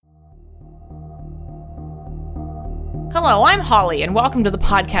Hello, I'm Holly, and welcome to the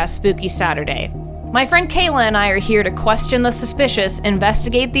podcast Spooky Saturday. My friend Kayla and I are here to question the suspicious,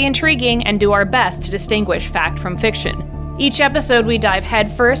 investigate the intriguing, and do our best to distinguish fact from fiction. Each episode, we dive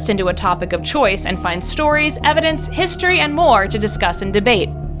headfirst into a topic of choice and find stories, evidence, history, and more to discuss and debate.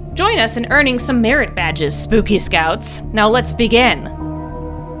 Join us in earning some merit badges, Spooky Scouts. Now let's begin.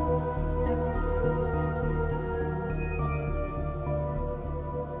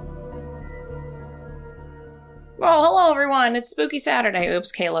 Well, hello everyone. It's Spooky Saturday.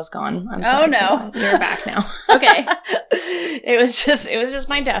 Oops, Kayla's gone. I'm sorry. Oh no. You're back now. Okay. It was just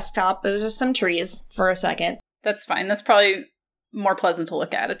my desktop. It was just some trees for a second. That's fine. That's probably more pleasant to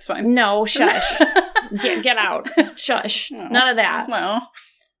look at. It's fine. No, shush. Get out. Shush. Oh. None of that. Well.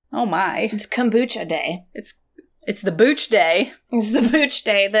 Oh my. It's kombucha day. It's the booch day. It's the booch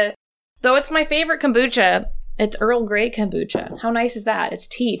day. Though it's my favorite kombucha, it's Earl Grey kombucha. How nice is that? It's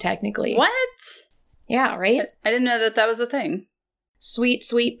tea, technically. What? Yeah, right? I didn't know that was a thing. Sweet,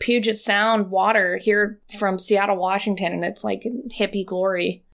 sweet Puget Sound water here from Seattle, Washington, and it's like hippie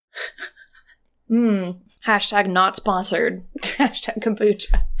glory. Hashtag not sponsored. Hashtag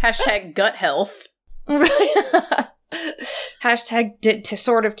kombucha. Hashtag gut health. Hashtag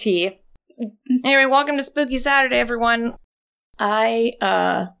sort of tea. Anyway, welcome to Spooky Saturday, everyone. I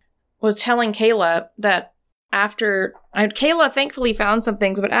was telling Kayla that Kayla thankfully found some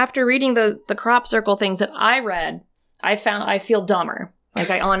things, but after reading the crop circle things that I read, I feel dumber. Like,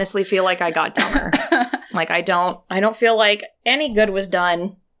 I honestly feel like I got dumber. Like, I don't feel like any good was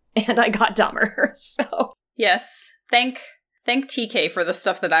done, and I got dumber. So yes, thank TK for the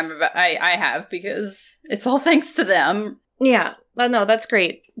stuff that I have, because it's all thanks to them. Yeah, no, that's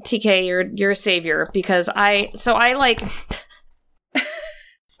great, TK. You're a savior, because we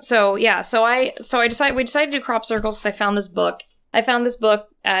decided to do crop circles because I found this book.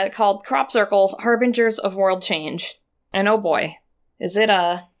 Called Crop Circles: Harbingers of World Change. And oh boy, is it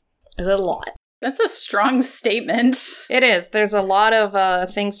a lot. That's a strong statement. It is. There's a lot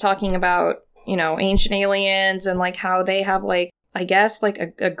of things talking about, ancient aliens and like how they have like, I guess like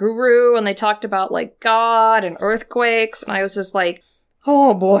a guru, and they talked about like God and earthquakes, and I was just like,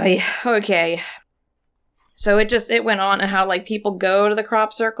 oh boy, okay. So it went on, and how like people go to the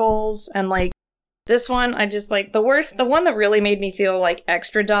crop circles, and like this one, I just like the one that really made me feel like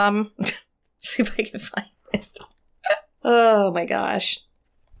extra dumb. See if I can find it. Oh my gosh.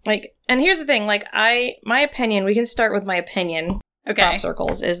 Like, and here's the thing, like my opinion, we can start with my opinion. Okay. Crop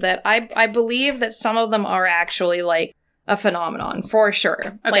circles is that I believe that some of them are actually like a phenomenon for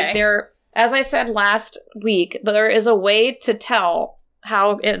sure. Okay. Like as I said last week, there is a way to tell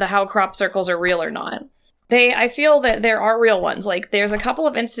how crop circles are real or not. I feel that there are real ones. Like, there's a couple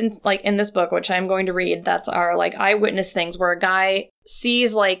of instances, like, in this book, which I'm going to read, that are, like, eyewitness things where a guy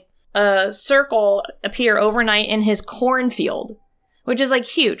sees, like, a circle appear overnight in his cornfield, which is, like,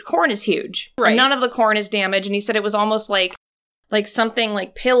 huge. Corn is huge. Right. And none of the corn is damaged, and he said it was almost like something,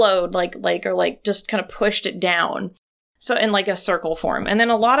 like, pillowed, or just kind of pushed it down. So, in, like, a circle form. And then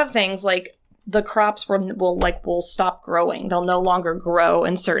a lot of things, like, the crops will stop growing. They'll no longer grow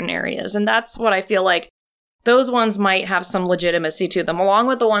in certain areas. And that's what I feel like. Those ones might have some legitimacy to them, along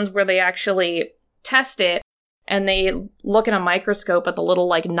with the ones where they actually test it and they look in a microscope at the little,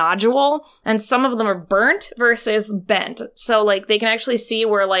 like, nodule, and some of them are burnt versus bent. So, like, they can actually see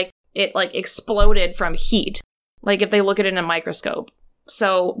where, like, it, like, exploded from heat, like, if they look at it in a microscope.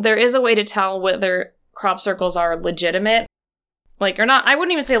 So there is a way to tell whether crop circles are legitimate, like, or not. I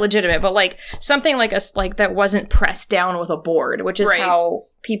wouldn't even say legitimate, but, like, something like that wasn't pressed down with a board, which is right. How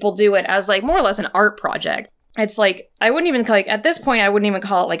people do it as, like, more or less an art project. It's like, I wouldn't even, like, at this point, I wouldn't even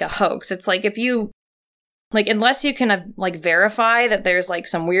call it, like, a hoax. It's like, if you, like, unless you can, like, verify that there's, like,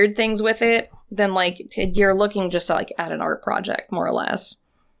 some weird things with it, then, like, you're looking just, like, at an art project, more or less.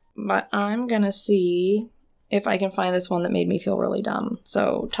 But I'm gonna see if I can find this one that made me feel really dumb.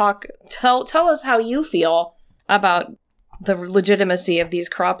 So tell us how you feel about the legitimacy of these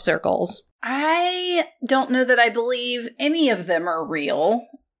crop circles. I don't know that I believe any of them are real.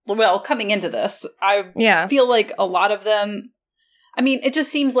 Well, coming into this, I feel like a lot of them, I mean, it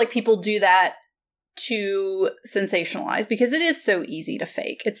just seems like people do that to sensationalize, because it is so easy to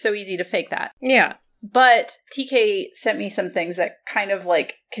fake. It's so easy to fake that. Yeah. But TK sent me some things that kind of,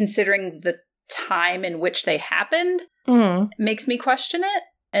 like, considering the time in which they happened, makes me question it.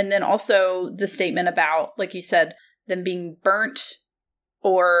 And then also the statement about, like you said, them being burnt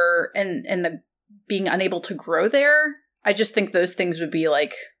and the being unable to grow there. I just think those things would be,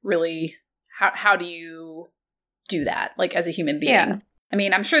 like, really, how do you do that, like, as a human being? Yeah. I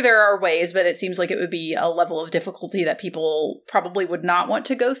mean, I'm sure there are ways, but it seems like it would be a level of difficulty that people probably would not want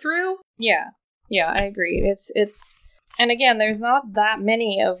to go through. Yeah. Yeah, I agree. It's And again, there's not that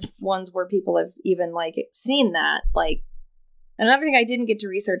many of ones where people have even, like, seen that. Like, another thing I didn't get to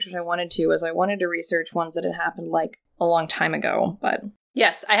research, which I wanted to, is I wanted to research ones that had happened, like, a long time ago, but...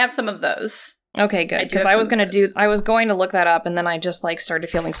 Yes, I have some of those. Okay, good. Because I was going to look that up, and then I just, like, started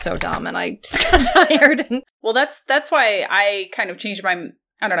feeling so dumb, and I just got tired. Well, that's why I kind of changed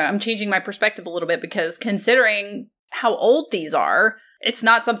I'm changing my perspective a little bit, because considering how old these are, it's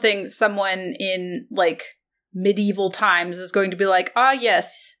not something someone in, like, medieval times is going to be like,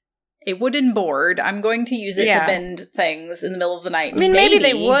 yes, a wooden board, I'm going to use it to bend things in the middle of the night. I mean, maybe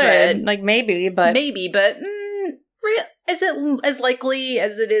they would. But maybe, but is it as likely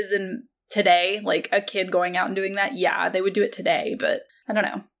as it is in today? Like, a kid going out and doing that? Yeah, they would do it today, but I don't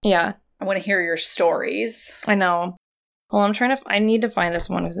know. Yeah. I want to hear your stories. I know. Well, I need to find this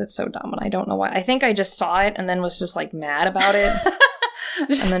one because it's so dumb and I don't know why. I think I just saw it and then was just, like, mad about it.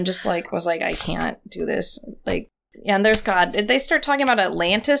 And then just, like, was like, I can't do this. Like, yeah, and did they start talking about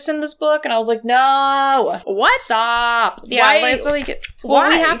Atlantis in this book? And I was like, no. What? Stop. Yeah, why? Well,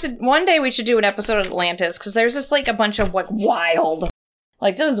 we have to, one day we should do an episode of Atlantis because there's just, like, a bunch of, like, wild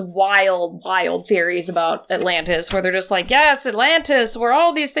theories about Atlantis where they're just like, yes, Atlantis, we're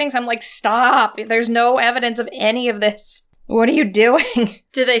all these things. I'm like, stop. There's no evidence of any of this. What are you doing?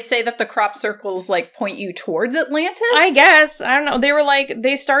 Do they say that the crop circles, like, point you towards Atlantis? I guess. I don't know. They were like,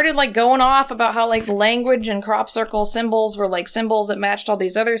 they started, like, going off about how, like, language and crop circle symbols were, like, symbols that matched all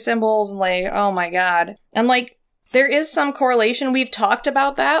these other symbols. And, like, oh my God. And, like, there is some correlation. We've talked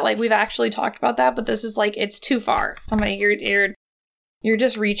about that. Like, we've actually talked about that. But this is, like, it's too far. I'm like, you're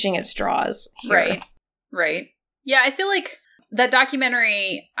just reaching at straws here. Right. Yeah, I feel like that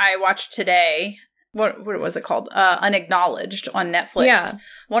documentary I watched today... What was it called? Unacknowledged on Netflix. Yeah.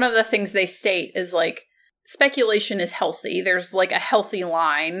 One of the things they state is, like, speculation is healthy. There's, like, a healthy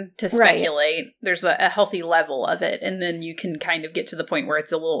line to speculate. Right. There's a healthy level of it. And then you can kind of get to the point where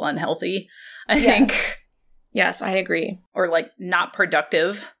it's a little unhealthy, I think. Yes, I agree. Or, like, not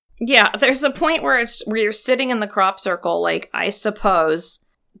productive. Yeah, there's a point where you're sitting in the crop circle, like, I suppose,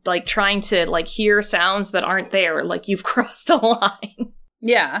 like, trying to, like, hear sounds that aren't there. Like, you've crossed a line.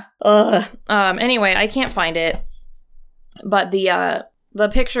 Yeah. Anyway, I can't find it. But the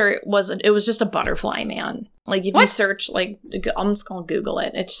picture was just a butterfly man. Like, if you search, like, I'm just gonna Google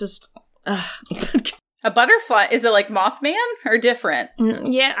it. It's just, A butterfly? Is it like Mothman or different?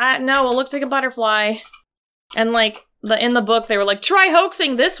 Yeah, no, it looks like a butterfly. And, like, in the book, they were like, try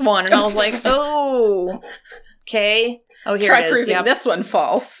hoaxing this one. And I was like, oh, okay. Oh, here it is. Try proving this one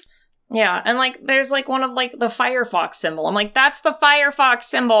false. Yeah, and, like, there's, like, one of, like, the Firefox symbol. I'm like, that's the Firefox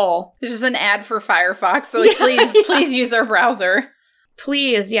symbol. It's just an ad for Firefox. They're like, please use our browser.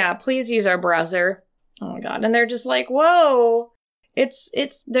 Please use our browser. Oh, my God. And they're just like, whoa,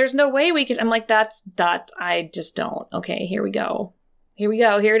 there's no way we could. I'm like, I just don't. Okay, here we go.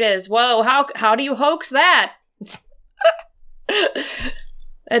 Here it is. Whoa, how do you hoax that?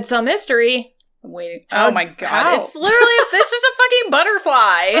 It's a mystery. Wait. Oh my God. How? It's just a fucking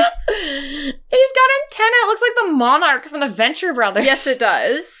butterfly. He's got antenna. It looks like the Monarch from the Venture Brothers. Yes, it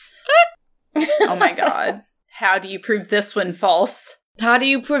does. Oh my God. How do you prove this one false? The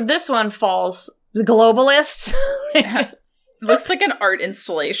globalists? It looks like an art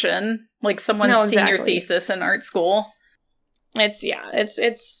installation. Like someone's senior thesis in art school. It's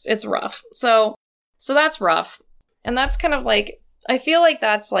rough. So that's rough. And that's kind of like, I feel like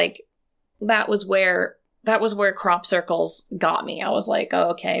that's like, that was where crop circles got me. I was like, oh,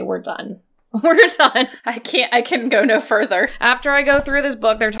 okay, we're done. We're done. I can go no further. After I go through this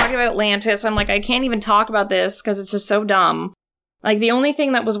book, they're talking about Atlantis. I'm like, I can't even talk about this because it's just so dumb. Like, the only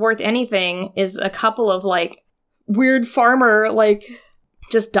thing that was worth anything is a couple of, like, weird farmer, like,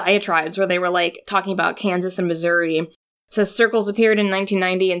 just diatribes where they were, like, talking about Kansas and Missouri. It says circles appeared in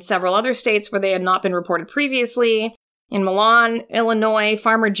 1990 in several other states where they had not been reported previously. In Milan, Illinois,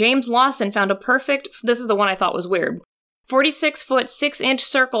 farmer James Lawson found this is the one I thought was weird, 46-foot, 6-inch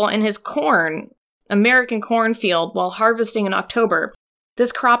circle in his American cornfield while harvesting in October.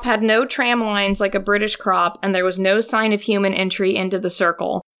 This crop had no tram lines like a British crop, and there was no sign of human entry into the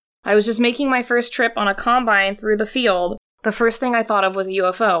circle. I was just making my first trip on a combine through the field. The first thing I thought of was a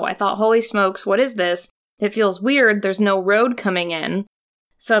UFO. I thought, holy smokes, what is this? It feels weird. There's no road coming in,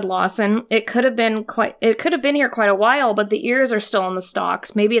 said Lawson. It could have been here quite a while, but the ears are still on the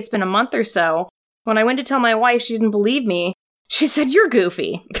stalks. Maybe it's been a month or so. When I went to tell my wife, she didn't believe me. She said, you're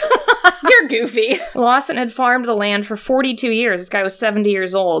goofy. You're goofy. Lawson had farmed the land for 42 years. This guy was 70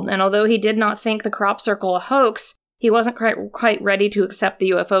 years old. And although he did not think the crop circle a hoax, he wasn't quite ready to accept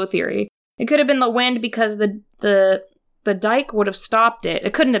the UFO theory. It could have been the wind because the dike would have stopped it.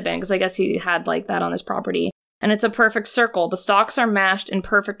 It couldn't have been because I guess he had like that on his property. And it's a perfect circle. The stalks are mashed in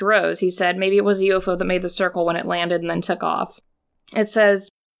perfect rows, he said. Maybe it was a UFO that made the circle when it landed and then took off. It says,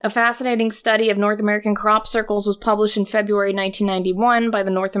 a fascinating study of North American crop circles was published in February 1991 by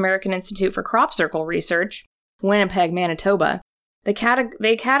the North American Institute for Crop Circle Research, Winnipeg, Manitoba. They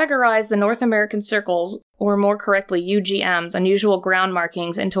categorized the North American circles, or more correctly, UGMs, unusual ground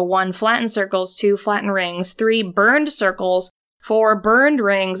markings, into 1, flattened circles, 2, flattened rings, 3, burned circles, 4, burned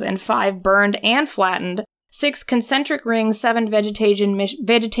rings, and 5, burned and flattened, 6, concentric rings, 7,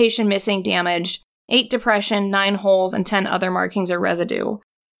 vegetation missing, damaged, 8, depression, 9, holes, and 10 other markings or residue.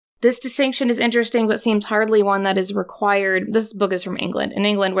 This distinction is interesting, but seems hardly one that is required. This book is from England. In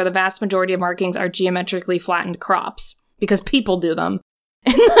England, where the vast majority of markings are geometrically flattened crops, because people do them.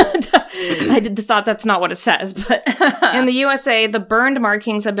 That's not what it says, but in the USA, the burned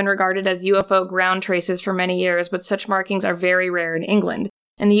markings have been regarded as UFO ground traces for many years, but such markings are very rare in England.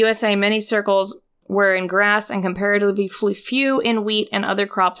 In the USA, many circles were in grass and comparatively few in wheat and other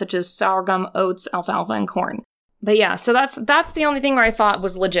crops such as sorghum, oats, alfalfa, and corn. But yeah, so that's the only thing where I thought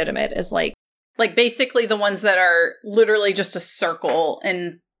was legitimate, is like basically the ones that are literally just a circle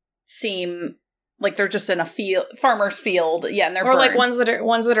and seem like they're just in a farmer's field. Yeah, and they're or burned. like ones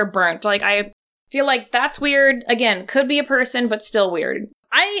that are burnt. Like, I feel like that's weird. Again, could be a person, but still weird.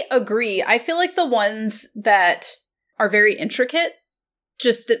 I agree. I feel like the ones that are very intricate,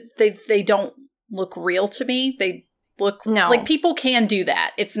 just they don't look real to me. They look like people can do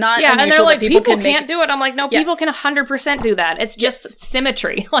that. It's not unusual, and they're like, that people can't do it. I'm like, no, people can 100% do that. It's just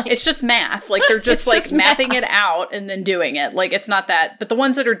symmetry. Like, it's just math. Like, they're just like mapping it out and then doing it. Like, it's not that. But the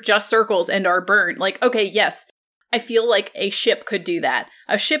ones that are just circles and are burnt, like, okay, yes, I feel like a ship could do that.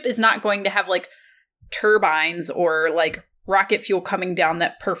 A ship is not going to have like turbines or like rocket fuel coming down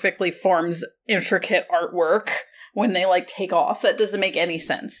that perfectly forms intricate artwork when they like take off. That doesn't make any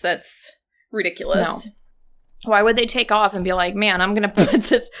sense. That's ridiculous. No. Why would they take off and be like, man, I'm going to put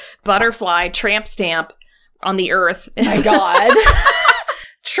this butterfly tramp stamp on the earth? My God.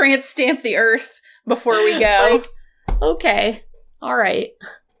 Tramp stamp the earth before we go. Like, okay. All right.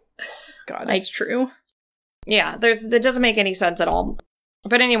 God, it's true. Yeah, that doesn't make any sense at all.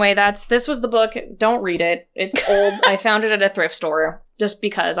 But anyway, this was the book. Don't read it. It's old. I found it at a thrift store just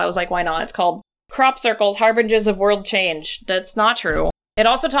because I was like, why not? It's called Crop Circles, Harbingers of World Change. That's not true. It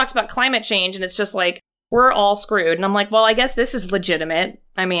also talks about climate change, and it's just like, we're all screwed. And I'm like, well, I guess this is legitimate.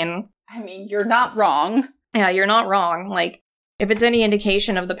 I mean, you're not wrong. Yeah, you're not wrong. Like, if it's any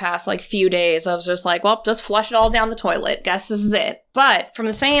indication of the past, like, few days, I was just like, well, just flush it all down the toilet. Guess this is it. But from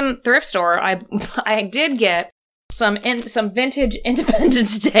the same thrift store, I did get some vintage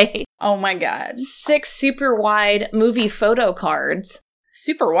Independence Day. Oh my God. 6 super wide movie photo cards.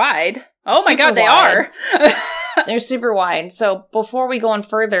 Super wide? Oh my God, they are. They're super wide. So before we go on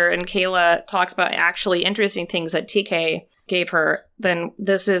further and Kayla talks about actually interesting things that TK gave her, then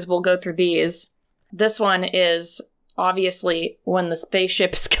we'll go through these. This one is obviously when the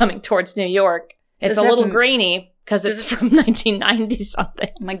spaceship is coming towards New York. It's a little grainy because it's from 1990 something.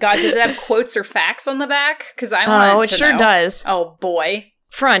 Oh my God, does it have quotes or facts on the back? Because I want to know. Oh, it sure does. Oh boy.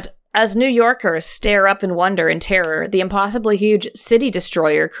 Front. As New Yorkers stare up in wonder and terror, the impossibly huge city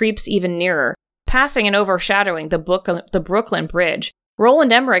destroyer creeps even nearer, passing and overshadowing the Brooklyn Bridge.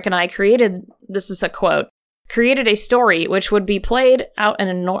 Roland Emmerich and I created a story which would be played out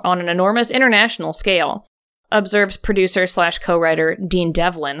on an enormous international scale, observes producer/co-writer Dean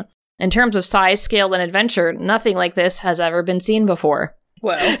Devlin. In terms of size, scale, and adventure, nothing like this has ever been seen before.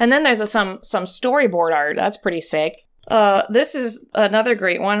 Whoa. And then there's some storyboard art. That's pretty sick. This is another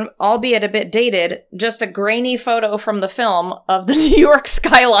great one, albeit a bit dated, just a grainy photo from the film of the New York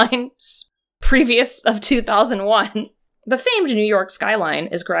skyline previous of 2001. The famed New York skyline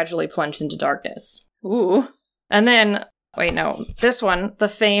is gradually plunged into darkness. Ooh. And then, this one, the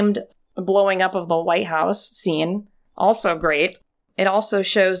famed blowing up of the White House scene, also great. It also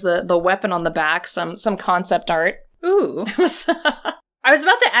shows the weapon on the back, some concept art. Ooh. I was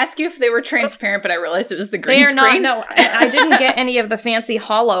about to ask you if they were transparent, but I realized it was the green screen. No, I didn't get any of the fancy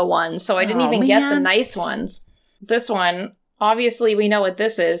hollow ones, so I didn't even get the nice ones. This one, obviously we know what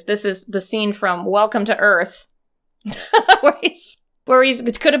this is. This is the scene from Welcome to Earth, where he's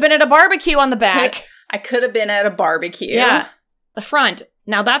could have been at a barbecue on the back. I could have been at a barbecue. Yeah. The front.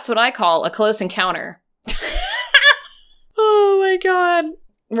 Now that's what I call a close encounter. Oh my God.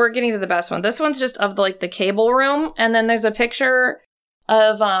 We're getting to the best one. This one's just of the cable room, and then there's a picture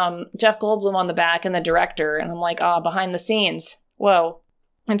of Jeff Goldblum on the back and the director, and I'm like, behind the scenes. Whoa.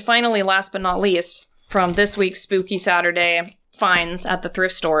 And finally, last but not least, from this week's Spooky Saturday finds at the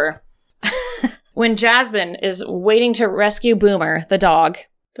thrift store, when Jasmine is waiting to rescue Boomer, the dog,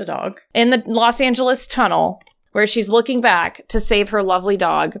 in the Los Angeles tunnel, where she's looking back to save her lovely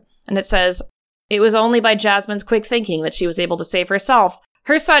dog. And it says, "It was only by Jasmine's quick thinking that she was able to save herself,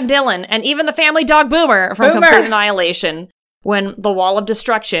 her son Dylan, and even the family dog Boomer from complete annihilation when the wall of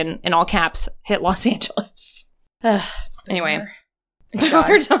destruction, in all caps, hit Los Angeles." Anyway.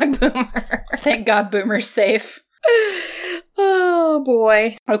 Our dog Boomer. Thank God Boomer's safe. Oh,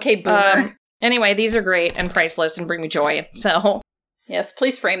 boy. Okay, Boomer. Anyway, these are great and priceless and bring me joy. So, yes,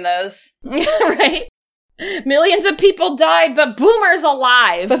 please frame those. Right? Millions of people died, but Boomer's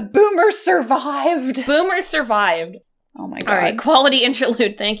alive. But Boomer survived. Boomer survived. Oh my God. All right, quality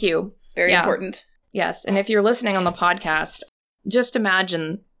interlude. Thank you. Very important. Yes, and if you're listening on the podcast, just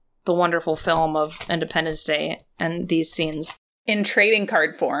imagine the wonderful film of Independence Day and these scenes. In trading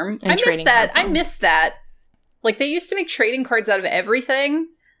card form. I miss that. Like, they used to make trading cards out of everything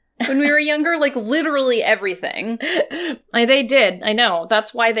when we were younger. Like, literally everything. They did. I know.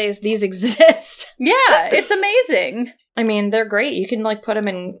 That's why these exist. Yeah, it's amazing. I mean, they're great. You can, like, put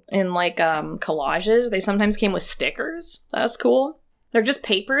them in like, collages. They sometimes came with stickers. That's cool. They're just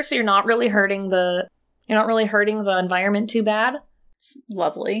paper, so you're not really hurting the environment too bad. It's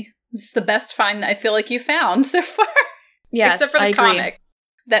lovely. It's the best find that I feel like you found so far. Yes, except for the comic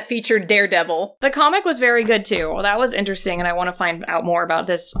that featured Daredevil. The comic was very good, too. That was interesting, and I want to find out more about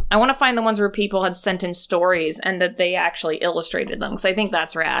this. I want to find the ones where people had sent in stories and that they actually illustrated them, because I think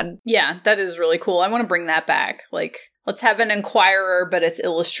that's rad. Yeah, that is really cool. I want to bring that back. Like, let's have an Inquirer, but it's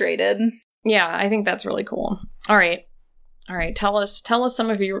illustrated. Yeah, I think that's really cool. All right. Tell us some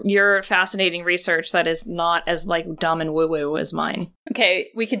of your fascinating research that is not as, like, dumb and woo-woo as mine. Okay,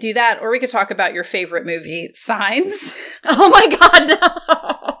 we could do that, or we could talk about your favorite movie, Signs. Oh my God, no!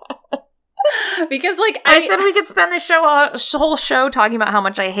 Because, like, I said we could spend the whole show talking about how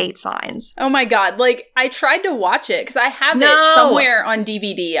much I hate Signs. Oh my God, like, I tried to watch it, because I have it somewhere on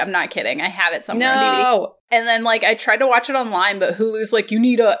DVD. I'm not kidding. I have it somewhere on DVD. And then, like, I tried to watch it online, but Hulu's like, you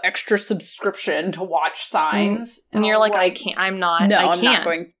need an extra subscription to watch Signs. And you're like, I can't. I'm not. No, I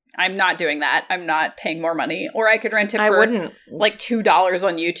can't. I'm not doing that. I'm not paying more money. Or I could rent it for like $2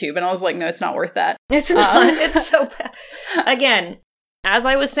 on YouTube. And I was like, no, it's not worth that. It's not. It's so bad. Again, as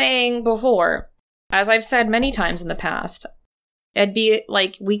I was saying before, as I've said many times in the past, it'd be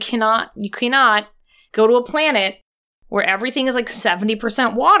like, you cannot go to a planet where everything is like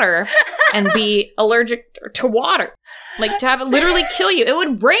 70% water and be allergic to water. Like, to have it literally kill you. It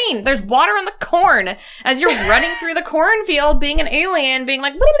would rain. There's water in the corn. As you're running through the cornfield, being an alien, being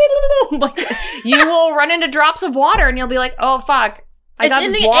like, like, you will run into drops of water and you'll be like, oh, fuck. I got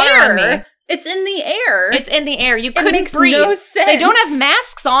water on me. It's in the air. It's in the air. You couldn't makes breathe. No sense. They don't have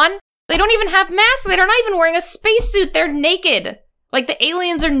masks on. They don't even have masks. They're not even wearing a spacesuit. They're naked. Like, the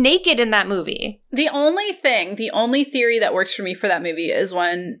aliens are naked in that movie. The only theory that works for me for that movie is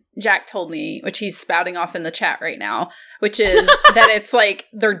when Jack told me, which he's spouting off in the chat right now, which is that it's like,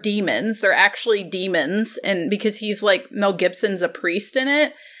 they're demons. They're actually demons. And because he's like, Mel Gibson's a priest in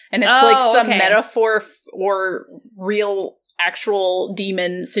it. And it's some metaphor or real actual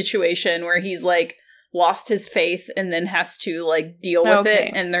demon situation where he's like lost his faith and then has to like deal with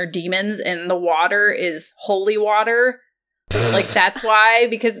it. And they're demons and the water is holy water. Like, that's why,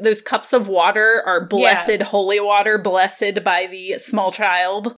 because those cups of water are blessed, holy water, blessed by the small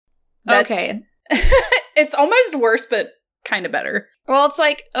child. It's almost worse, but kind of better. Well, it's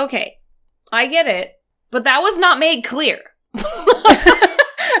like, okay, I get it, but that was not made clear. But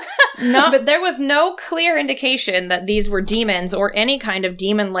there was no clear indication that these were demons or any kind of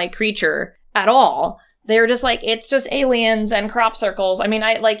demon-like creature at all. They were just like, it's just aliens and crop circles. I mean,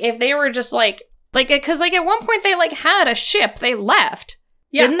 if they were just like, because, like, at one point they, like, had a ship. They left.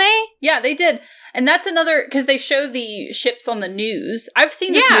 Yeah. Didn't they? Yeah, they did. And that's another, because they show the ships on the news. I've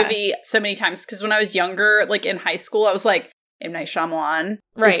seen this movie so many times, because when I was younger, like, in high school, I was like, M. Night Shyamalan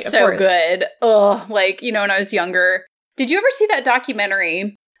is so good. Ugh, like, you know, when I was younger. Did you ever see that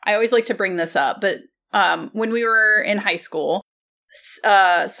documentary? I always like to bring this up, but when we were in high school,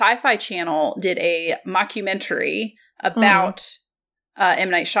 Sci-Fi Channel did a mockumentary about... M.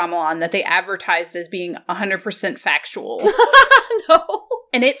 Night Shyamalan that they advertised as being 100% factual. No.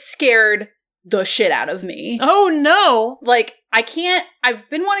 And it scared the shit out of me. Oh, no. Like, I've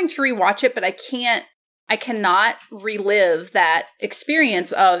been wanting to rewatch it, but I cannot relive that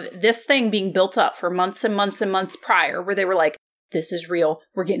experience of this thing being built up for months and months and months prior, where they were like, this is real.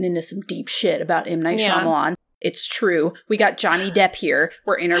 We're getting into some deep shit about M. Night Shyamalan. It's true. We got Johnny Depp here.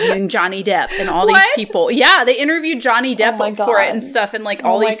 We're interviewing Johnny Depp and all these people. Yeah, they interviewed Johnny Depp for it and stuff, and like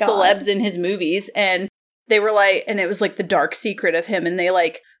all these celebs in his movies. And they were like, and it was like the dark secret of him. And they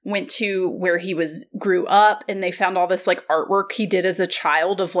like went to where he grew up, and they found all this like artwork he did as a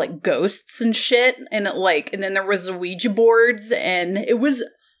child of like ghosts and shit. And and then there was the Ouija boards, and it was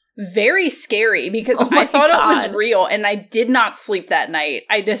very scary because I thought it was real, and I did not sleep that night.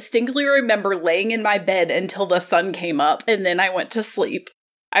 I distinctly remember laying in my bed until the sun came up, and then I went to sleep.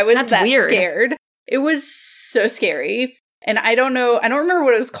 I was that weird. Scared. It was so scary. And I don't remember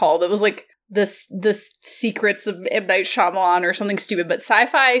what it was called. It was like the Secrets of M. Night Shyamalan or something stupid, but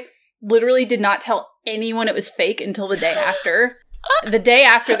Sci-Fi literally did not tell anyone it was fake until the day after. The day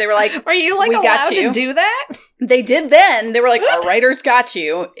after, they were like, "Are you like allowed to do that?" They did then. They were like, "Our writers got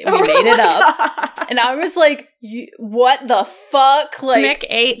you. We made it up." God. And I was like, "What the fuck?" Like, Mick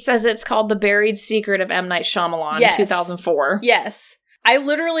 8 says it's called The Buried Secret of M. Night Shyamalan, 2004. Yes. I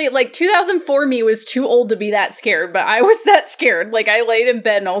literally, 2004 me was too old to be that scared, but I was that scared. Like, I laid in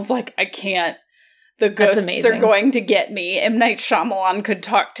bed and I was like, I can't. The ghosts are going to get me. M. Night Shyamalan could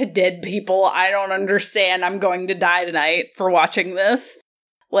talk to dead people. I don't understand. I'm going to die tonight for watching this.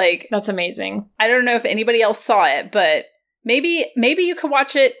 Like, that's amazing. I don't know if anybody else saw it, but maybe you could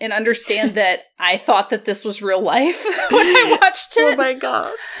watch it and understand that I thought that this was real life when I watched it. Oh my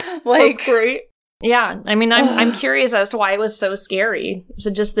God. That's great. Yeah, I mean, I'm curious as to why it was so scary. Was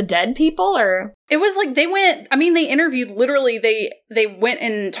it just the dead people, or? It was like they interviewed, literally, they went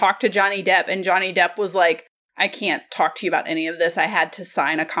and talked to Johnny Depp, and Johnny Depp was like, I can't talk to you about any of this. I had to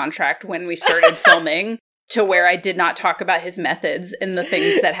sign a contract when we started filming to where I did not talk about his methods and the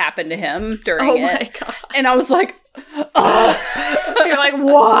things that happened to him during it. Oh my God. And I was like, You're like,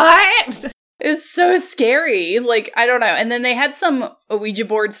 what? It's so scary. Like, I don't know. And then they had some Ouija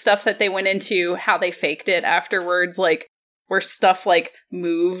board stuff that they went into, how they faked it afterwards, like, where stuff, like,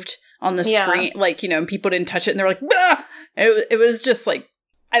 moved on the screen, like, and people didn't touch it, and they're like, bah! It was just, like,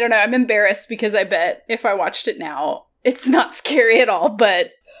 I don't know. I'm embarrassed because I bet if I watched it now, it's not scary at all,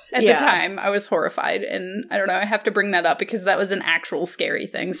 but at the time, I was horrified, and I don't know. I have to bring that up because that was an actual scary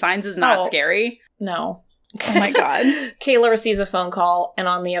thing. Signs is not scary. No. Oh my God. Kayla receives a phone call, and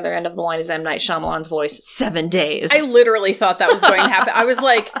on the other end of the line is M. Night Shyamalan's voice. 7 days. I literally thought that was going to happen. I was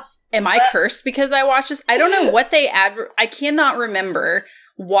like, am I cursed because I watched this? I don't know what they I cannot remember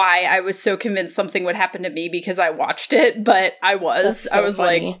why I was so convinced something would happen to me because I watched it, but I was. I was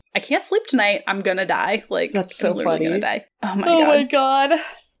funny. Like, I can't sleep tonight. I'm gonna die. Like, that's so I'm literally funny. Gonna die. Oh my God.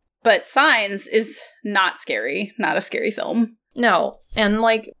 But Signs is not scary. Not a scary film. No. And,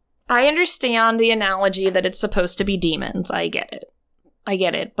 like, I understand the analogy that it's supposed to be demons. I get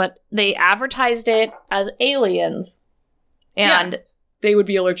it. But they advertised it as aliens. And they would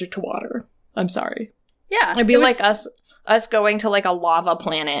be allergic to water. I'm sorry. Yeah. It'd be like us going to, like, a lava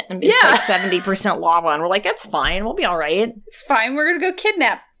planet. And it's like 70% lava. And we're like, it's fine. We'll be all right. It's fine. We're going to go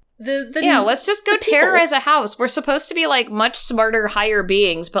kidnap let's just go terrorize a house. We're supposed to be, like, much smarter, higher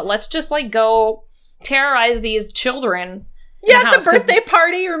beings. But let's just, like, go terrorize these children. Yeah, at the birthday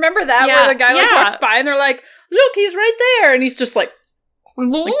party, remember that? Where the guy walks by and they're like, look, he's right there. And he's just like...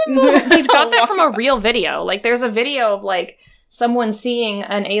 They got that from a real video. Like, there's a video of, like, someone seeing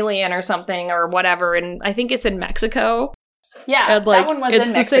an alien or something or whatever, and I think it's in Mexico. Yeah, and, like, that one was it's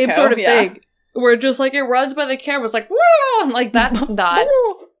in the Mexico. Same sort of thing. Where just, like, it runs by the camera. It's like, whoa! I'm like, that's not...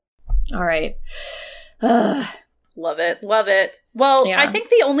 All right. Love it. Love it. Well, I think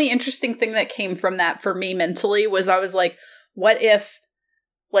the only interesting thing that came from that for me mentally was I was like, what if,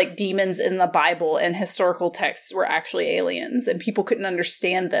 like, demons in the Bible and historical texts were actually aliens and people couldn't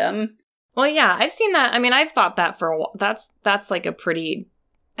understand them? Well, yeah, I've seen that. I mean, I've thought that for a while. That's like a pretty...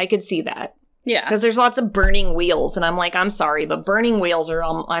 I could see that. Yeah. Because there's lots of burning wheels, and I'm like, I'm sorry, but burning wheels are...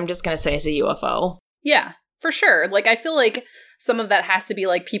 I'm just going to say it's a UFO. Yeah, for sure. Like, I feel like some of that has to be,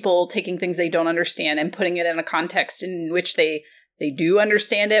 like, people taking things they don't understand and putting it in a context in which they do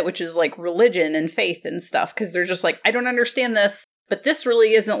understand it, which is, like, religion and faith and stuff, because they're just like, I don't understand this, but this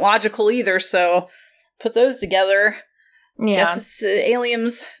really isn't logical either, so put those together. Yeah. Guess it's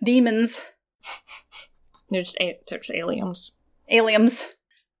aliens, demons. They're just aliens. Aliens.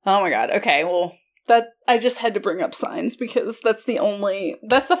 Oh my God. Okay, well, I just had to bring up Signs because that's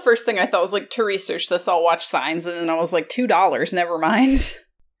the first thing I thought was, like, to research this, I'll watch Signs, and then I was like, $2, never mind.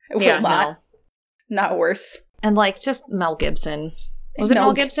 Not worth. And, like, just Mel Gibson. Was it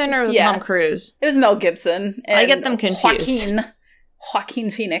Mel Gibson or was it Tom Cruise? It was Mel Gibson. And I get them confused. Joaquin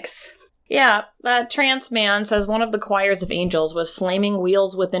Phoenix. Yeah, that trance man says one of the choirs of angels was flaming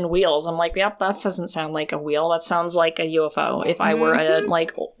wheels within wheels. I'm like, yep, that doesn't sound like a wheel. That sounds like a UFO. If I were a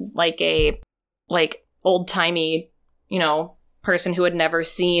old-timey, person who had never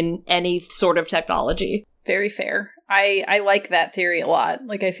seen any sort of technology. Very fair. I like that theory a lot.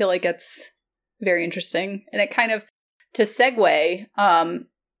 Like, I feel like it's very interesting. And it kind of, to segue,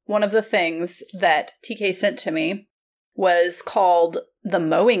 one of the things that TK sent to me was called the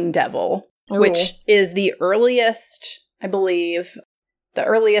Mowing Devil, which is the earliest, I believe, the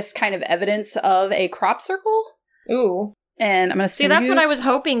earliest kind of evidence of a crop circle. Ooh. And I'm going to see, that's what I was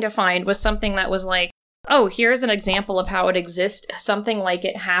hoping to find, was something that was like, oh, here's an example of how it exists. Something like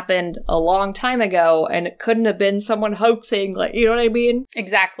it happened a long time ago, and it couldn't have been someone hoaxing, like, you know what I mean?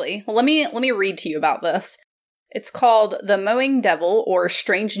 Exactly. Well, let me read to you about this. It's called The Mowing Devil, or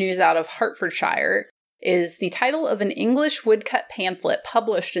Strange News Out of Hertfordshire, is the title of an English woodcut pamphlet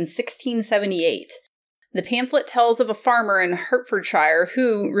published in 1678. The pamphlet tells of a farmer in Hertfordshire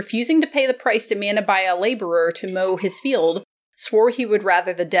who, refusing to pay the price demanded by a laborer to mow his field, swore he would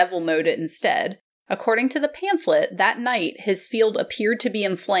rather the devil mowed it instead. According to the pamphlet, that night his field appeared to be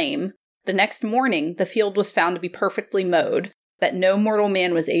in flame. The next morning, the field was found to be perfectly mowed, that no mortal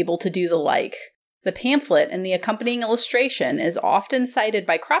man was able to do the like. The pamphlet and the accompanying illustration is often cited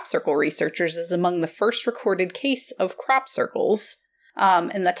by crop circle researchers as among the first recorded case of crop circles.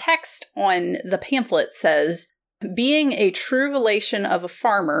 And the text on the pamphlet says, being a true relation of a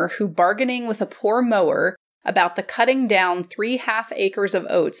farmer who, bargaining with a poor mower about the cutting down 3/2 acres of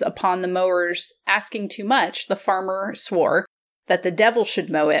oats upon the mower's asking too much, the farmer swore that the devil should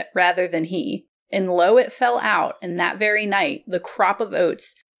mow it rather than he. And lo, it fell out, and that very night the crop of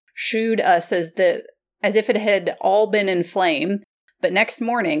oats shewed us as if it had all been in flame, but next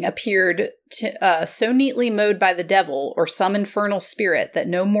morning appeared so neatly mowed by the devil or some infernal spirit that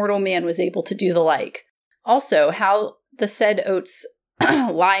no mortal man was able to do the like. Also, how the said oats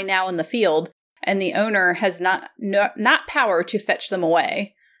lie now in the field, and the owner has not power to fetch them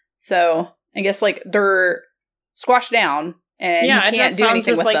away. So I guess like they're squashed down, and you can't do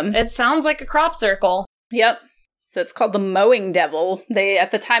anything with them. It sounds like a crop circle. Yep. So it's called the Mowing Devil.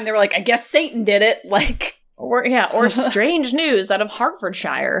 At the time they were like, I guess Satan did it. Like, or Strange News out of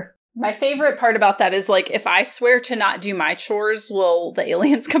Hertfordshire. My favorite part about that is like, if I swear to not do my chores, will the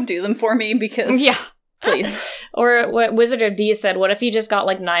aliens come do them for me? Because please. Or what Wizard of D said, what if he just got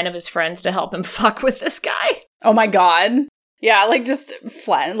like 9 of his friends to help him fuck with this guy? Oh my god. Yeah, like just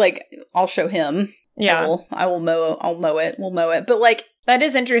flatten, like I'll show him. Yeah. I'll mow it. We'll mow it. But like, that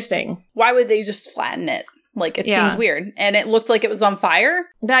is interesting. Why would they just flatten it? Like, it seems weird. And it looked like it was on fire?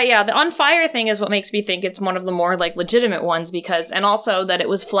 The on fire thing is what makes me think it's one of the more, like, legitimate ones because, and also that it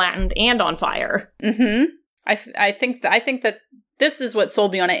was flattened and on fire. Mm-hmm. I think that this is what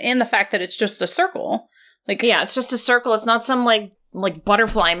sold me on it, and the fact that it's just a circle. Like, yeah, it's just a circle. It's not some, like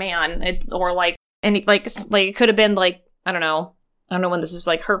butterfly man. It it could have been, like, I don't know when this is,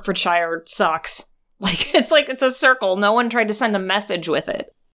 like, Hertfordshire sucks. Like, it's a circle. No one tried to send a message with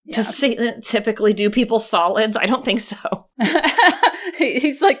it. Yeah. Does Satan typically do people solids? I don't think so.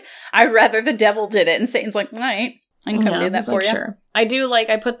 He's like, I'd rather the devil did it. And Satan's like, all right, I can come do that for you. Sure. I do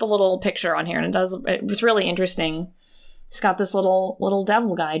I put the little picture on here and it's really interesting. It's got this little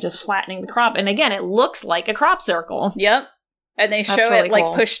devil guy just flattening the crop. And again, it looks like a crop circle. Yep. And they show really it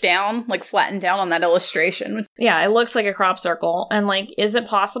like pushed down, like flattened down on that illustration. Yeah, it looks like a crop circle. And like, is it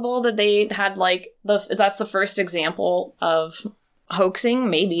possible that they had like that's the first example of hoaxing?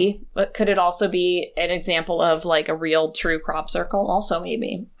 Maybe. But could it also be an example of like a real true crop circle? Also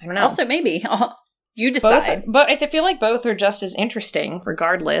maybe. I don't know. Also maybe. You decide. But I feel like both are just as interesting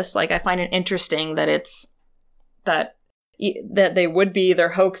regardless. Like I find it interesting that it's that they would be either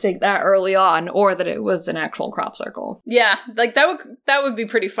hoaxing that early on or that it was an actual crop circle. Yeah, like that would be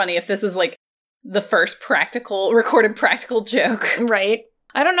pretty funny if this is like the first recorded practical joke. Right.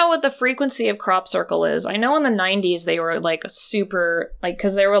 I don't know what the frequency of crop circle is. I know in the 90s they were like super, like,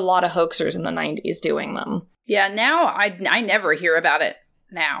 because there were a lot of hoaxers in the 90s doing them. Yeah, now I never hear about it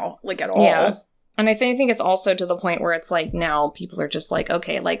now, like at all. Yeah. And I think it's also to the point where it's like now people are just like,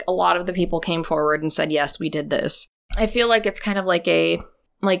 okay, like a lot of the people came forward and said, yes, we did this. I feel like it's kind of like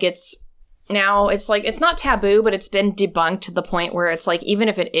it's not taboo, but it's been debunked to the point where it's like, even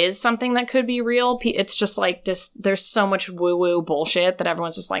if it is something that could be real, it's just like this, there's so much woo-woo bullshit that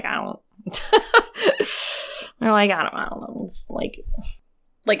everyone's just like, I don't, they're like, I don't know. It's like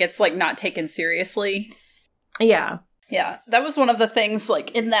it's like not taken seriously. Yeah. Yeah. That was one of the things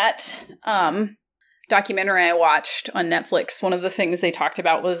like in that, documentary I watched on Netflix. One of the things they talked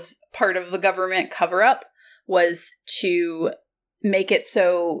about was part of the government cover-up was to make it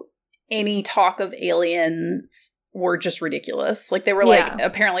so any talk of aliens were just ridiculous. Like they were like,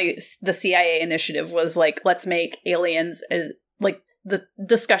 apparently the CIA initiative was like, let's make aliens as like the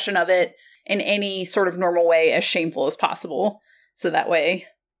discussion of it in any sort of normal way as shameful as possible. So that way.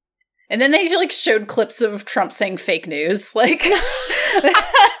 And then they like showed clips of Trump saying fake news. Like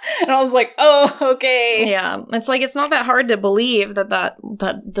And I was like, oh, okay. Yeah. It's like, it's not that hard to believe that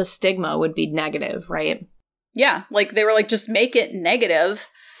the stigma would be negative, right? Yeah. Like, they were like, just make it negative,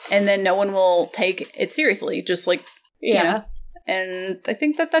 and then no one will take it seriously. Just like, you know. And I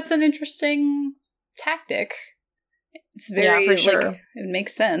think that that's an interesting tactic. It's very, for sure. like, it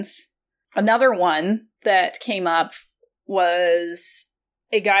makes sense. Another one that came up was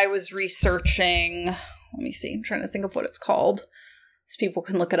a guy was researching, let me see, I'm trying to think of what it's called so people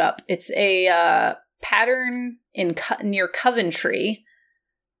can look it up. It's a pattern near Coventry.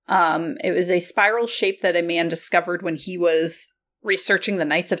 It was a spiral shape that a man discovered when he was researching the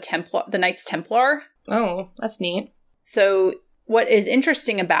Knights Templar. Oh, that's neat. So what is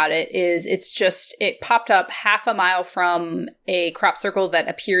interesting about it is it popped up half a mile from a crop circle that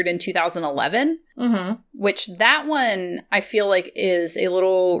appeared in 2011, which that one I feel like is a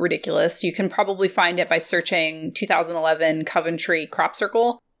little ridiculous. You can probably find it by searching 2011 Coventry crop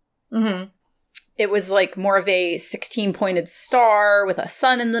circle. It was like more of a 16-pointed star with a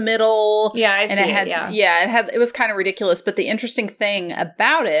sun in the middle. Yeah, I see it, yeah. It was kind of ridiculous. But the interesting thing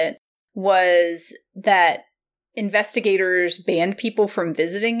about it was that investigators banned people from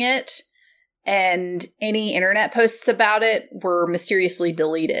visiting it, and any internet posts about it were mysteriously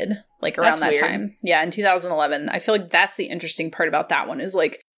deleted, like around that time. Yeah, in 2011. I feel like that's the interesting part about that one, is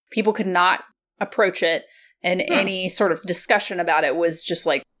like people could not approach it, and any sort of discussion about it was just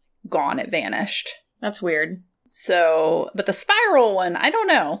like gone. It vanished. That's weird. So, but the spiral one, I don't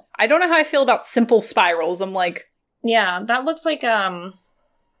know. I don't know how I feel about simple spirals. I'm like, yeah, that looks like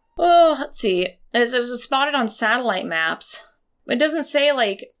let's see. It was spotted on satellite maps. It doesn't say,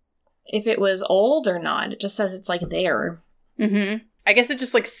 like, if it was old or not. It just says it's, like, there. I guess it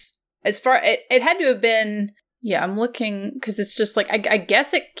just, like, it had to have been, yeah, I'm looking, because it's just, like, I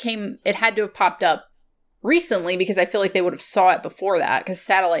guess it had to have popped up recently, because I feel like they would have saw it before that, because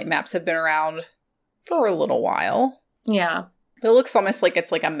satellite maps have been around for a little while. Yeah. But it looks almost like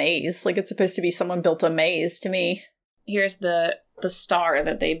it's, like, a maze. Like, it's supposed to be someone built a maze to me. Here's the star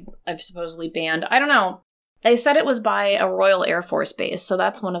that I've supposedly banned. I don't know. They said it was by a Royal Air Force base, so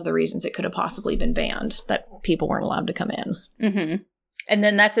that's one of the reasons it could have possibly been banned, that people weren't allowed to come in. And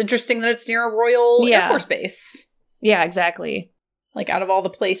then that's interesting that it's near a Royal Air Force base. Yeah, exactly. Like, out of all the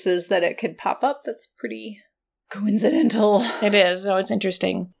places that it could pop up, that's pretty coincidental. It is. Oh, it's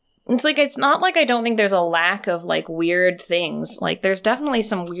interesting. It's like, it's not like I don't think there's a lack of, like, weird things. Like, there's definitely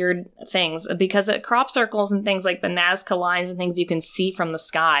some weird things, because at crop circles and things like the Nazca lines and things you can see from the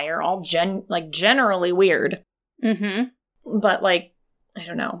sky are all generally weird. But, like, I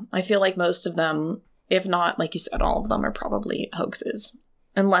don't know. I feel like most of them, if not, like you said, all of them are probably hoaxes.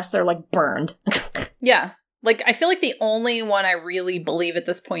 Unless they're, like, burned. Yeah. Like, I feel like the only one I really believe at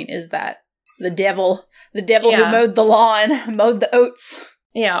this point is that the devil who mowed the lawn, mowed the oats.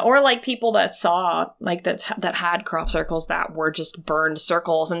 Yeah, or like people that saw, like, that had crop circles that were just burned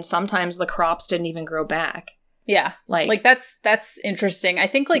circles, and sometimes the crops didn't even grow back. Yeah, like that's interesting. I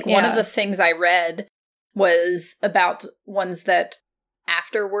think, like, one of the things I read was about ones that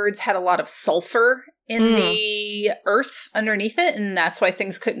afterwards had a lot of sulfur in the earth underneath it, and that's why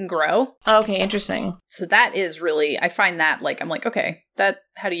things couldn't grow. Okay, interesting. So that is really, I find that, like, I'm like, okay,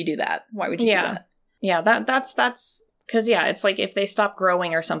 how do you do that? Why would you do that? Yeah, that's because, yeah, it's like if they stop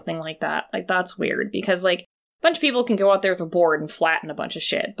growing or something like that, like, that's weird, because, like, a bunch of people can go out there with a board and flatten a bunch of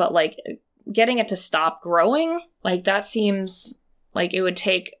shit, but, like, getting it to stop growing, like, that seems like it would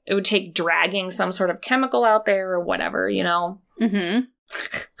take dragging some sort of chemical out there or whatever, you know?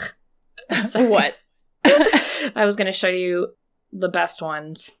 So what? I was going to show you the best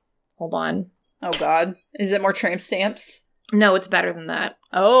ones. Hold on. Oh, God. Is it more tramp stamps? No, it's better than that.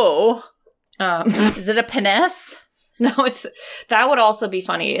 Oh. Is it a pinesse? No, that would also be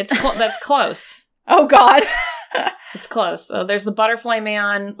funny. That's close. Oh, God. It's close. So there's the Butterfly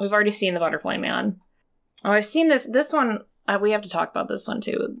Man. We've already seen the Butterfly Man. Oh, I've seen this. This one, we have to talk about this one,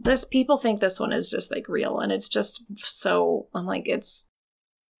 too. People think this one is just, like, real, and it's just so, I'm like, it's...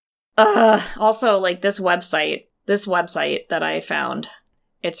 Also, like, this website that I found,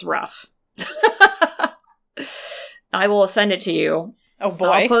 it's rough. I will send it to you. Oh, boy.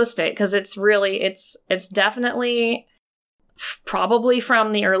 I'll post it, because it's really, it's definitely probably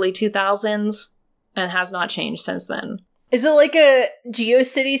from the early 2000s and has not changed since then. Is it like a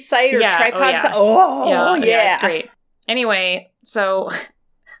GeoCities site or tripod site? Oh, yeah, it's great. Anyway, so...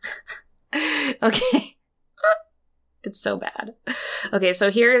 Okay. It's so bad. Okay, so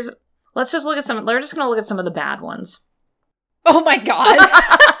let's just look at we're just going to look at some of the bad ones. Oh my God.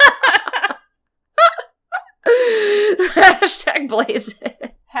 Hashtag blaze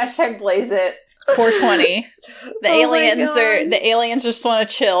it. Hashtag blaze it. 420. The aliens just want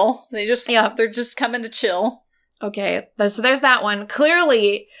to chill. They're just coming to chill. Okay, so there's that one.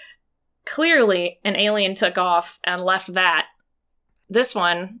 Clearly an alien took off and left that. This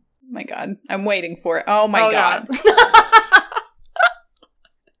one. Oh my God, I'm waiting for it. Oh my God.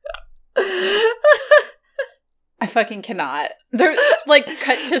 I fucking cannot. They're like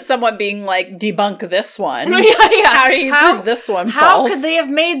cut to someone being like, debunk this one. Yeah. How do you prove this one false? How could they have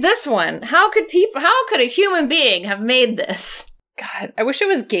made this one? How could a human being have made this? God, I wish it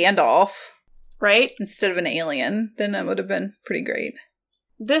was Gandalf. Right? Instead of an alien. Then that would have been pretty great.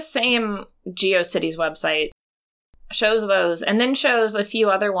 This same GeoCities website shows those and then shows a few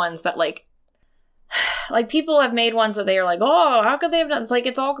other ones that like people have made ones that they are like, oh, how could they have done? It's like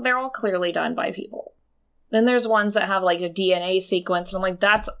they're all clearly done by people. Then there's ones that have like a DNA sequence, and I'm like,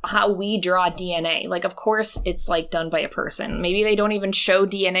 that's how we draw DNA. Like, of course, it's like done by a person. Maybe they don't even show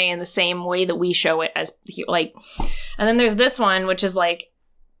DNA in the same way that we show it as like. And then there's this one, which is like,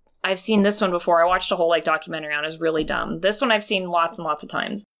 I've seen this one before. I watched a whole like documentary on it. It's really dumb. This one I've seen lots and lots of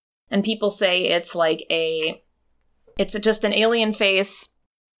times, and people say it's like it's just an alien face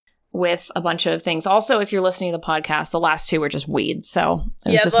with a bunch of things. Also, if you're listening to the podcast, the last two were just weed. So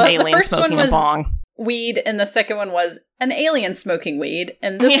it was just an alien smoking a bong. Weed, and the second one was an alien smoking weed,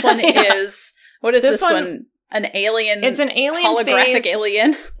 and this one is what is this one? An alien? It's an alien holographic face.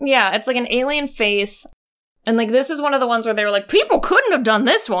 Alien. Yeah, it's like an alien face, and like this is one of the ones where they were like, people couldn't have done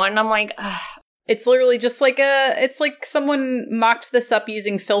this one. And I'm like, ugh. It's literally just like it's like someone mocked this up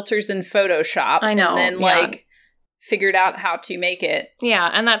using filters in Photoshop. I know, and then like figured out how to make it. Yeah,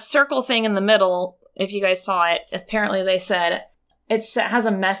 and that circle thing in the middle, if you guys saw it, apparently they said it has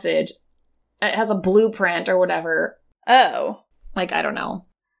a message. It has a blueprint or whatever. Oh. Like, I don't know.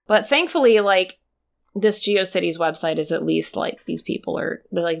 But thankfully, like, this GeoCities website is at least, like, these people they're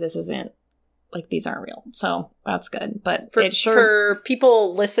like, this isn't, like, these aren't real. So, that's good. But for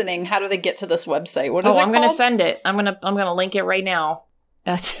people listening, how do they get to this website? What is it called? I'm going to send it. I'm going to link it right now.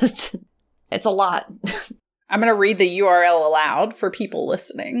 It's a lot. I'm going to read the URL aloud for people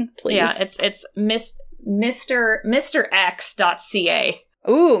listening, please. Yeah, it's MrX.ca.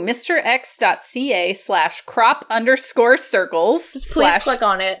 Ooh, MrX.ca/crop_circles. Please click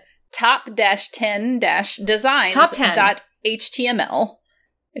on it. top-10-designs.html.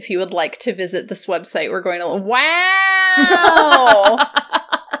 If you would like to visit this website, we're going to... Wow!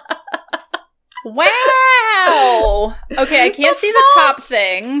 Wow! Okay, I can't see the top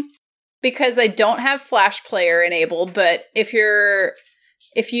thing because I don't have Flash Player enabled, but if you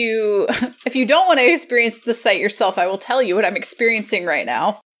don't want to experience the site yourself, I will tell you what I'm experiencing right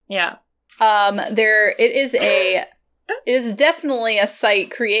now. Yeah. It is definitely a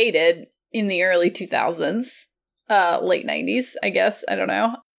site created in the early 2000s, late 90s, I guess. I don't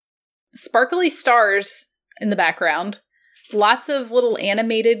know. Sparkly stars in the background. Lots of little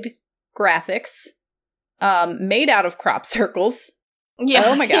animated graphics, made out of crop circles. Yeah.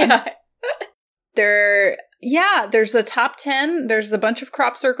 Oh my God. Yeah. There's a top 10. There's a bunch of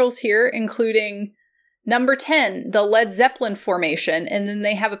crop circles here, including number 10, the Led Zeppelin formation. And then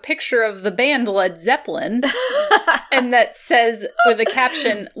they have a picture of the band Led Zeppelin. And that says, with a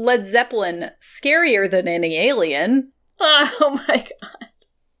caption, Led Zeppelin, scarier than any alien. Oh my God.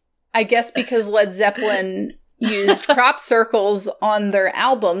 I guess because Led Zeppelin used crop circles on their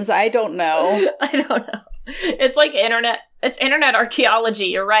albums. I don't know. It's like internet. It's internet archaeology.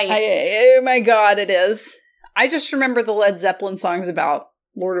 You're right. Oh my God, it is. I just remember the Led Zeppelin songs about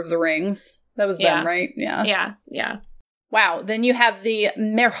Lord of the Rings. That was them, right? Yeah. Yeah. Wow. Then you have the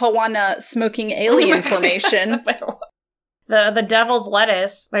marijuana smoking alien formation. The devil's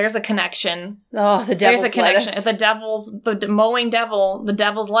lettuce. There's a connection. Oh, the devil's lettuce. There's a connection. The mowing devil, the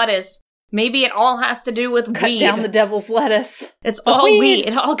devil's lettuce. Maybe it all has to do with weed. Cut down the devil's lettuce. It's all weed.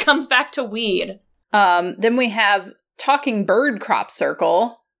 It all comes back to weed. Then we have talking bird crop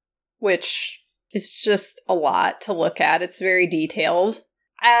circle, which is just a lot to look at. It's very detailed.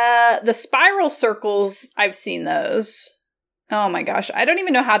 The spiral circles, I've seen those. Oh my gosh. I don't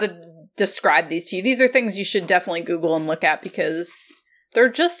even know how to describe these to you. These are things you should definitely Google and look at because they're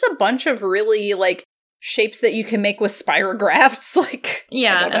just a bunch of really like shapes that you can make with spirographs. Like,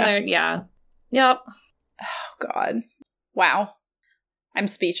 yeah. And they're, yeah. Yep. Oh God. Wow. I'm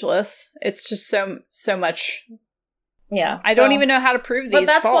speechless. It's just so much. Yeah. I don't even know how to prove these. But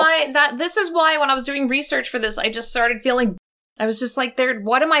that's false. this is why when I was doing research for this, I just started feeling, I was just like,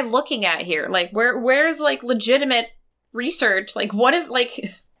 what am I looking at here? Like, where's like legitimate research? Like, what is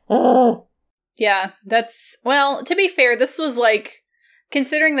like, oh. Yeah, well, to be fair, this was like,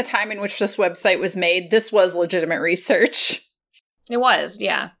 considering the time in which this website was made, this was legitimate research. It was,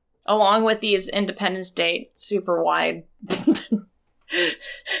 yeah. Along with these Independence Day super wide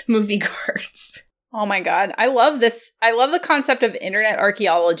movie cards. Oh my god. I love this. I love the concept of internet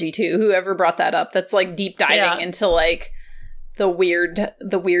archaeology too. Whoever brought that up. That's like deep diving into like the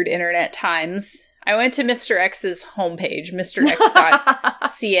weird internet times. I went to Mr. X's homepage,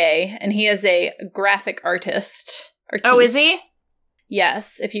 mrx.ca, and he is a graphic artist. Oh, is he?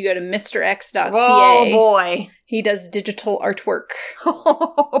 Yes. If you go to mrx.ca. Oh, boy. He does digital artwork.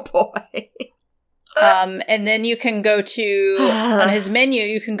 Oh, boy. And then you can go to, on his menu,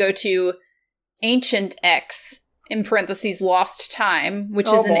 you can go to Ancient X, in parentheses, Lost Time,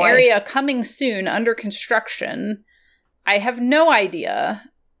 which is an area coming soon under construction. I have no idea.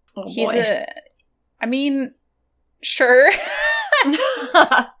 Oh, He's I mean, sure.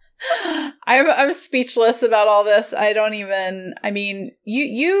 I'm speechless about all this. I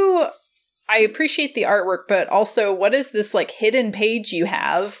appreciate the artwork, but also what is this like hidden page you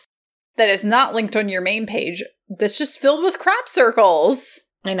have that is not linked on your main page that's just filled with crop circles?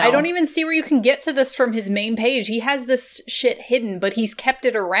 I know. I don't even see where you can get to this from his main page. He has this shit hidden, but he's kept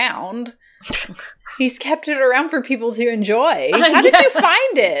it around. He's kept it around for people to enjoy. How did you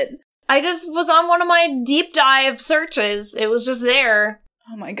find it? I just was on one of my deep dive searches. It was just there.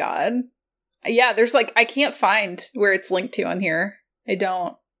 Oh my god. Yeah, there's like, I can't find where it's linked to on here. I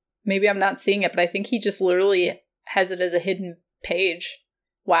don't. Maybe I'm not seeing it, but I think he just literally has it as a hidden page.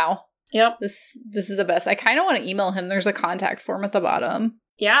 Wow. Yep. This is the best. I kind of want to email him. There's a contact form at the bottom.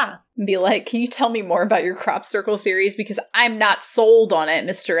 Yeah. And be like, can you tell me more about your crop circle theories? Because I'm not sold on it,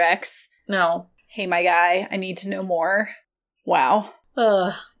 Mr. X. No. Hey, my guy, I need to know more. Wow.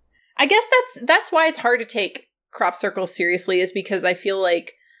 Ugh. I guess that's why it's hard to take crop circles seriously, is because I feel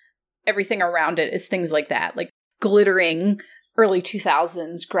like everything around it is things like that, like glittering early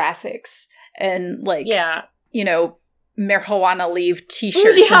 2000s graphics and like, you know, marijuana leaf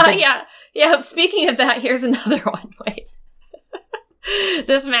t-shirts. Yeah. Speaking of that, here's another one. Wait.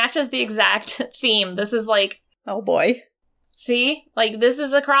 This matches the exact theme. This is like, oh boy. See? Like, this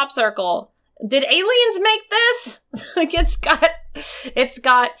is a crop circle. Did aliens make this? Like, it's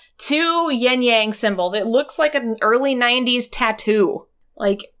got two yin-yang symbols. It looks like an early 90s tattoo.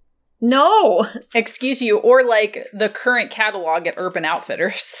 Like, no. Excuse you, or like the current catalog at Urban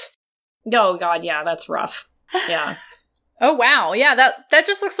Outfitters. Oh, God, yeah, that's rough. Yeah. Oh, wow. Yeah, that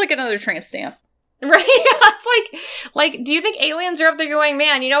just looks like another tramp stamp. Right? It's like, do you think aliens are up there going,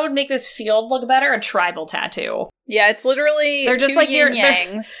 man, you know what would make this field look better? A tribal tattoo. Yeah, it's literally they're just two like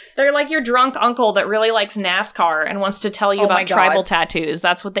yin-yangs. They're like your drunk uncle that really likes NASCAR and wants to tell you about tribal tattoos.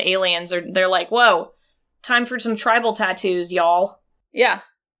 That's what the aliens are. They're like, whoa, time for some tribal tattoos, y'all. Yeah.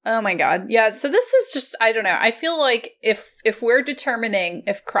 Oh my god. Yeah, so this is just, I don't know. I feel like if we're determining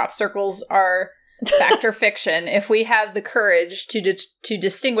if crop circles are fact or fiction, if we have the courage to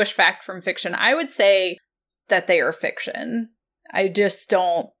distinguish fact from fiction, I would say that they are fiction. I just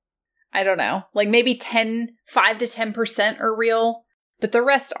don't know. Like maybe 5 to 10% are real, but the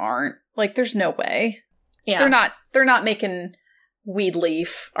rest aren't. Like there's no way. Yeah. They're not making weed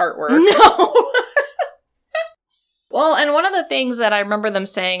leaf artwork. No. Well, and one of the things that I remember them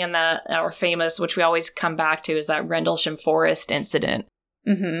saying in our famous, which we always come back to, is that Rendlesham Forest incident.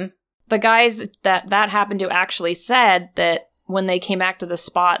 Mm-hmm. The guys that happened to actually said that when they came back to the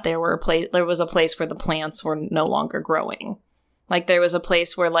spot, there was a place where the plants were no longer growing. Like there was a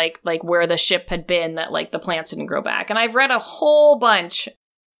place where like where the ship had been that like the plants didn't grow back. And I've read a whole bunch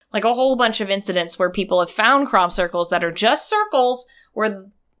of incidents where people have found crop circles that are just circles where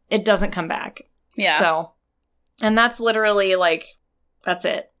it doesn't come back. Yeah. So, and that's literally like, that's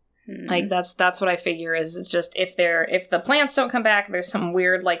it. Like that's what I figure is just if the plants don't come back, there's something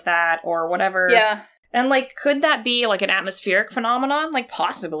weird like that or whatever. Yeah. And like, could that be like an atmospheric phenomenon? Like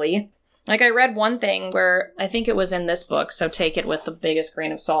possibly. Like I read one thing where I think it was in this book, so take it with the biggest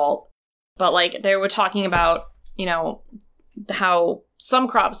grain of salt. But like they were talking about, you know, how some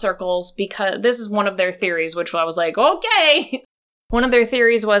crop circles, because this is one of their theories, which I was like, okay. One of their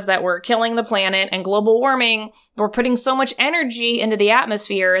theories was that we're killing the planet and global warming. We're putting so much energy into the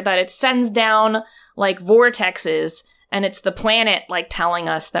atmosphere that it sends down like vortexes, and it's the planet like telling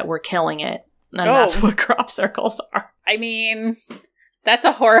us that we're killing it. And that's what crop circles are. I mean, that's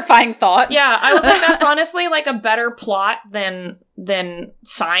a horrifying thought. Yeah, I was like, that's honestly like a better plot than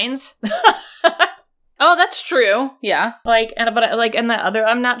Signs. Oh, that's true. Yeah. Like, but like in the other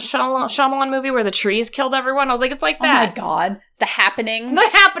Shyamalan movie where the trees killed everyone, I was like, it's like that. Oh my god. The Happening.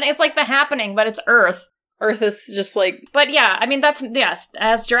 It's like The Happening, but it's Earth. Earth is just like... But yeah, I mean, yes,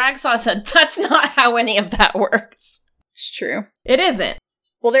 as Dragsaw said, that's not how any of that works. It's true. It isn't.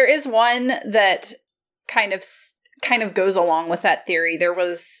 Well, there is one that kind of goes along with that theory. There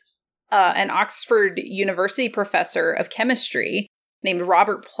was an Oxford University professor of chemistry named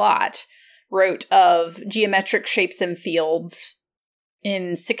Robert Plot wrote of geometric shapes and fields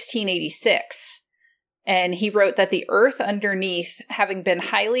in 1686. And he wrote that the earth underneath, having been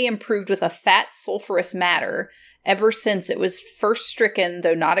highly improved with a fat sulfurous matter, ever since it was first stricken,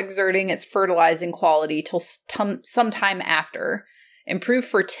 though not exerting its fertilizing quality till some time after. Improved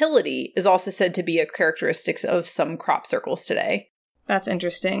fertility is also said to be a characteristic of some crop circles today. That's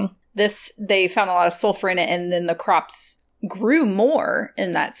interesting. They found a lot of sulfur in it, and then the crops grew more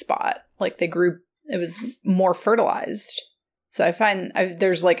in that spot. Like it was more fertilized. So I find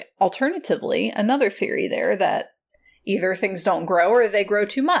there's like alternatively another theory there that either things don't grow or they grow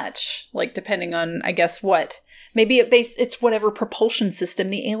too much. Like depending on, I guess, maybe it's whatever propulsion system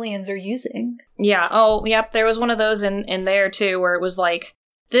the aliens are using. Yeah. Oh, yep. There was one of those in there too, where it was like,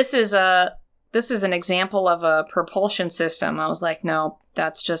 this is an example of a propulsion system. I was like, no,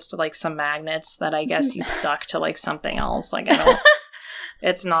 that's just like some magnets that I guess you stuck to like something else. Like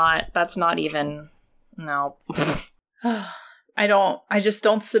that's not even, no. I just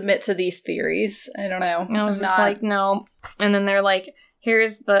don't submit to these theories. I don't know. I was just like, no. And then they're like,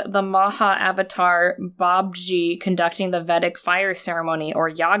 here's the Maha avatar Babji conducting the Vedic fire ceremony, or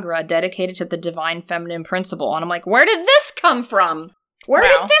Yagra, dedicated to the divine feminine principle. And I'm like, where did this come from? Where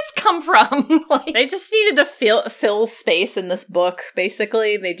did this come from? Like, they just needed to fill space in this book,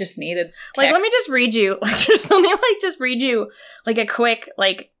 basically. They just needed text. Like, let me just read you. Like a quick,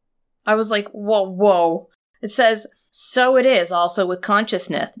 like, I was like, whoa. It says, so it is also with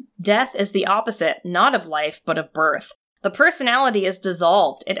consciousness. Death is the opposite, not of life, but of birth. The personality is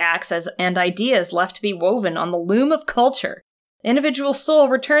dissolved. It acts as and ideas left to be woven on the loom of culture. Individual soul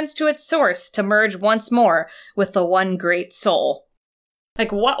returns to its source to merge once more with the one great soul.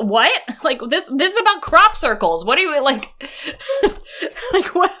 Like, what? Like, this is about crop circles. What are you, like...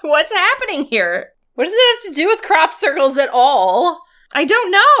 like, what's happening here? What does it have to do with crop circles at all? I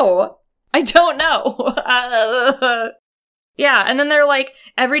don't know. Yeah, and then they're like,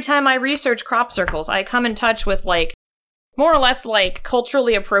 every time I research crop circles, I come in touch with, like, more or less, like,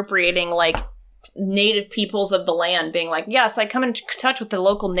 culturally appropriating, like, native peoples of the land, being like, yes, I come in touch with the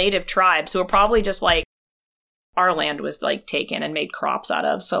local native tribes who are probably just, like, our land was, like, taken and made crops out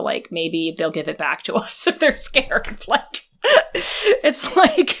of, so, like, maybe they'll give it back to us if they're scared. Like, it's,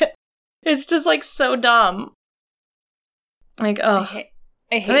 like, it's just, like, so dumb. Like, ugh.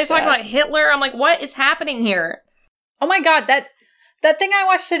 I hate and they're talking about Hitler. I'm like, what is happening here? Oh my god, that thing I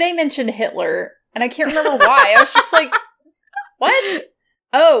watched today mentioned Hitler, and I can't remember why. I was just like, what?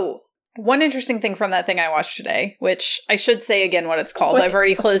 Oh, one interesting thing from that thing I watched today, which I should say again what it's called. I've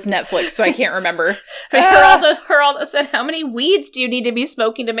already closed Netflix, so I can't remember. Geraldo said, how many weeds do you need to be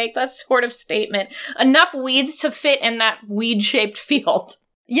smoking to make that sort of statement? Enough weeds to fit in that weed-shaped field.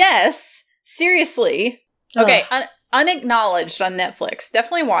 Yes, seriously. Okay, Unacknowledged on Netflix.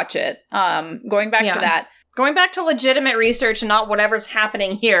 Definitely watch it. Going back to that. Going back to legitimate research and not whatever's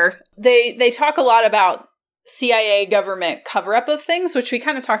happening here. They talk a lot about CIA government cover-up of things, which we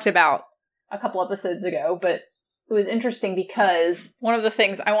kind of talked about a couple episodes ago, but it was interesting because one of the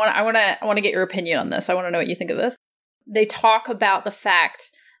things I want to get your opinion on this. I want to know what you think of this. They talk about the fact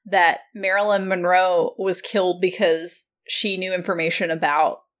that Marilyn Monroe was killed because she knew information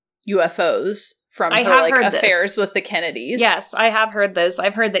about UFOs from her affairs with the Kennedys. Yes, I have heard this.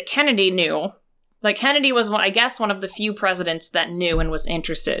 I've heard that Kennedy knew. Like, Kennedy was, one of the few presidents that knew and was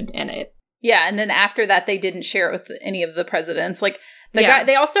interested in it. Yeah, and then after that, they didn't share it with any of the presidents. Like, guy,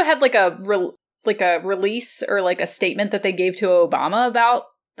 they also had, like, a release or, like, a statement that they gave to Obama about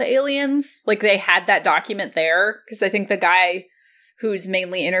the aliens. Like, they had that document there, because I think the guy who's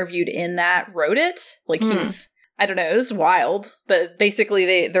mainly interviewed in that wrote it. Like, he's... I don't know, it was wild, but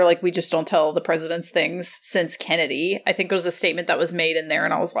basically they're like, we just don't tell the presidents things since Kennedy. I think it was a statement that was made in there,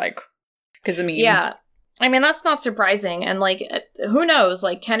 and I was like, because I mean... Yeah, I mean, that's not surprising, and like, who knows,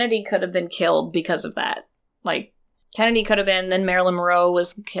 like, Kennedy could have been killed because of that. Like, Kennedy could have been, then Marilyn Monroe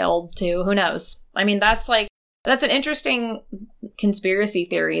was killed too, who knows? I mean, that's an interesting conspiracy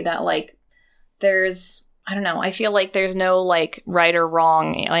theory that, like, there's... I don't know, I feel like there's no, like, right or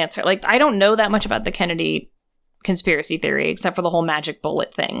wrong answer. Like, I don't know that much about the Kennedy conspiracy theory, except for the whole magic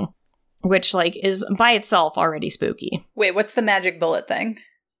bullet thing, which, like, is by itself already spooky. Wait, what's the magic bullet thing?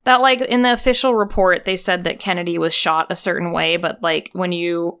 That, like, in the official report, they said that Kennedy was shot a certain way, but, like, when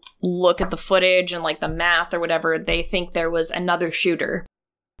you look at the footage and, like, the math or whatever, they think there was another shooter.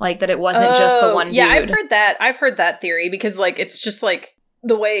 Like, that it wasn't just the one dude. Yeah, I've heard that theory, because, like, it's just, like,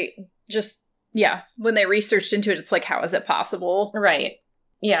 the way, just, yeah, when they researched into it, it's like, how is it possible? Right.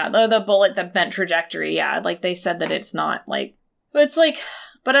 Yeah, the bullet that bent trajectory, yeah, like, they said that it's not, like, it's like,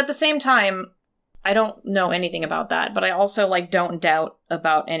 But at the same time, I don't know anything about that, but I also, like, don't doubt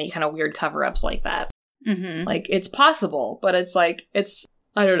about any kind of weird cover-ups like that. Mm-hmm. Like, it's possible, but it's like,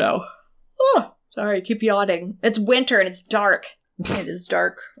 I don't know. Oh, sorry, I keep yawning. It's winter and it's dark. It is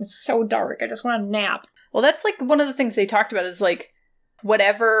dark. It's so dark. I just want to nap. Well, that's, like, one of the things they talked about is, like,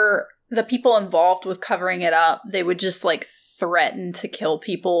 whatever the people involved with covering it up, they would just, like, threaten to kill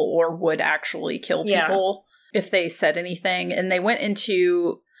people or would actually kill people if they said anything. And they went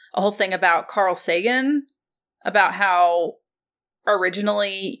into a whole thing about Carl Sagan, about how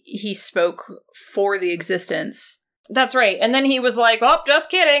originally he spoke for the existence. That's right. And then he was like, oh, just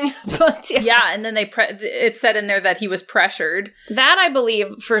kidding. But yeah, and then it said in there that he was pressured. That I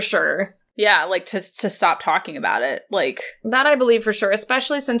believe for sure. Yeah, like to stop talking about it. Like that I believe for sure,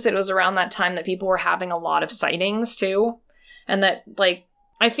 especially since it was around that time that people were having a lot of sightings too. And that, like,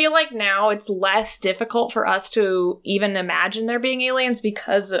 I feel like now it's less difficult for us to even imagine there being aliens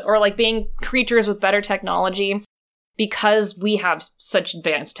because, or like being creatures with better technology because we have such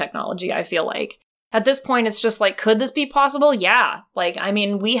advanced technology, I feel like. At this point, it's just like, could this be possible? Yeah. Like, I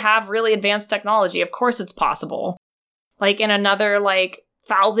mean, we have really advanced technology. Of course it's possible. Like, in another, like,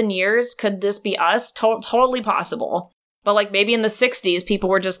 1,000 years, could this be us? Totally possible. But, like, maybe in the 60s, people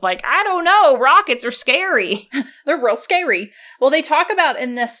were just like, I don't know, rockets are scary. They're real scary. Well, they talk about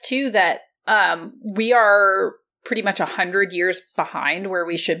in this, too, that we are pretty much 100 years behind where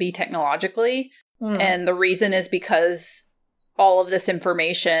we should be technologically. And the reason is because all of this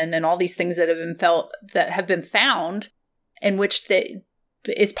information and all these things that have been found, in which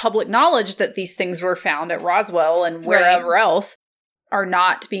is public knowledge that these things were found at Roswell and wherever else, are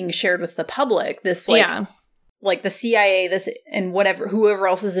not being shared with the public. This, like... Yeah. Like the CIA, and whoever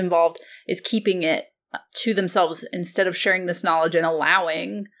else is involved is keeping it to themselves instead of sharing this knowledge and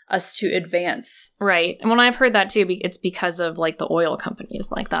allowing us to advance. Right. And when I've heard that too, it's because of like the oil companies.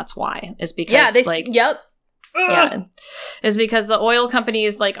 Like that's why. Is because is because the oil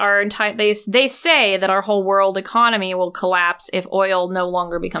companies like our entire they say that our whole world economy will collapse if oil no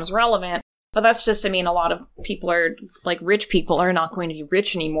longer becomes relevant. But that's just, I mean, a lot of people are, like, rich people are not going to be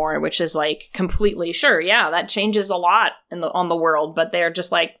rich anymore, which is, like, completely sure. Yeah, that changes a lot on the world. But they're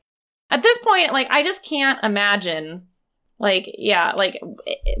just, like, at this point, like, I just can't imagine, like, yeah, like,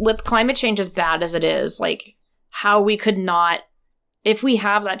 with climate change as bad as it is, like, how we could not, if we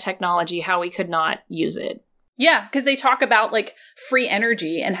have that technology, how we could not use it. Yeah, because they talk about, like, free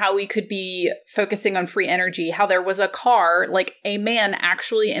energy and how we could be focusing on free energy, how there was a car, like, a man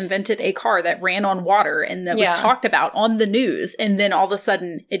actually invented a car that ran on water and that was talked about on the news, and then all of a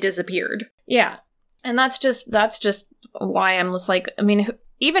sudden it disappeared. Yeah, and that's just why I'm just like, I mean,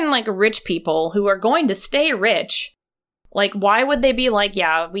 even, like, rich people who are going to stay rich, like, why would they be like,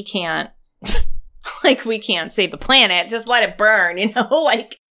 yeah, we can't, like, we can't save the planet, just let it burn, you know,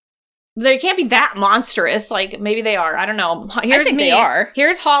 like... They can't be that monstrous. Like, maybe they are. I don't know. I think they are.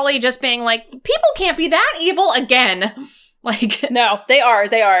 Here's Holly just being like, people can't be that evil again. Like, no, they are.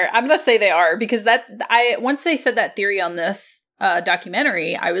 They are. I'm going to say they are because once they said that theory on this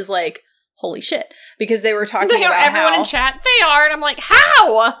documentary, I was like, holy shit. Because they were talking about everyone in chat, they are. And I'm like,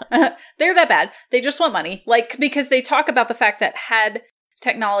 how? They're that bad. They just want money. Like, because they talk about the fact that had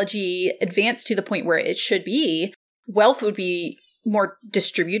technology advanced to the point where it should be, wealth would be more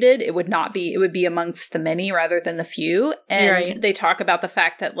distributed. It would be amongst the many rather than the few. And they talk about the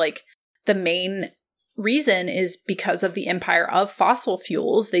fact that, like, the main reason is because of the empire of fossil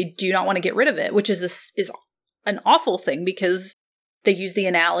fuels. They do not want to get rid of it, which is an awful thing because they use the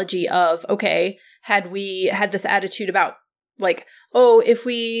analogy of, okay, had we had this attitude about, like, oh, if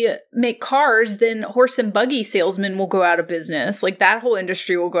we make cars, then horse and buggy salesmen will go out of business. Like, that whole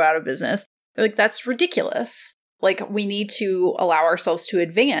industry will go out of business. Like, that's ridiculous. Like, we need to allow ourselves to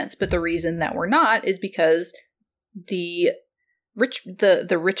advance, but the reason that we're not is because the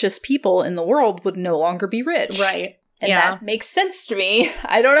richest people in the world would no longer be rich. Right. And that makes sense to me.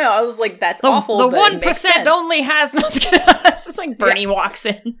 I don't know. I was like, that's awful. The 1% only has no It's just like Bernie walks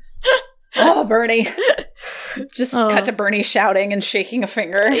in. Oh, Bernie. Just cut to Bernie shouting and shaking a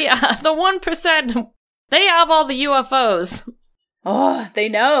finger. Yeah, the 1%, they have all the UFOs. Oh, they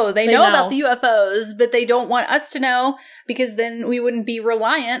know. They know about the UFOs, but they don't want us to know because then we wouldn't be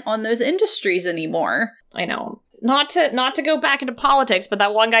reliant on those industries anymore. I know. Not to go back into politics, but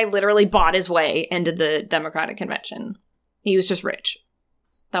that one guy literally bought his way into the Democratic convention. He was just rich.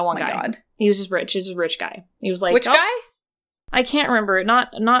 That one guy. Oh my God. He was just rich. He was a rich guy. He was like, which guy? I can't remember.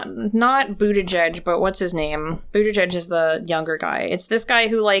 Not Buttigieg, but what's his name? Buttigieg is the younger guy. It's this guy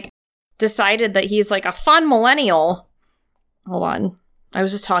who, like, decided that he's, like, a fun millennial. Hold on. I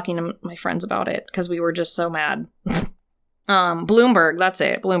was just talking to my friends about it because we were just so mad. Bloomberg, that's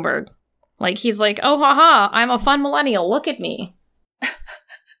it, Bloomberg. Like, he's like, oh, haha, I'm a fun millennial, look at me.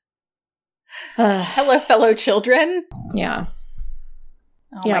 Hello, fellow children. Yeah.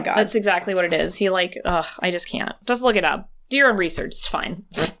 Oh my God. That's exactly what it is. He like, I just can't. Just look it up. Do your own research. It's fine.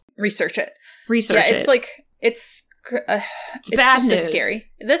 Research it. Research it. It's like, it's bad just news. So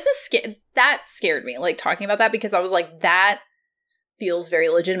scary. This is that scared me, like, talking about that, because I was like, that feels very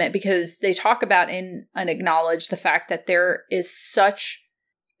legitimate, because they talk about and acknowledge the fact that there is such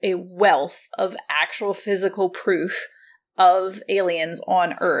a wealth of actual physical proof of aliens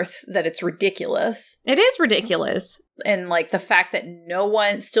on Earth that it's ridiculous. It is ridiculous. And like the fact that no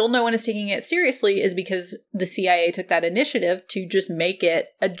one is taking it seriously is because the CIA took that initiative to just make it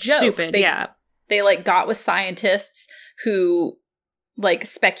a joke. Stupid, yeah. They like got with scientists who like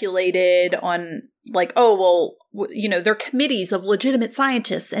speculated on like, oh, well, you know, they're committees of legitimate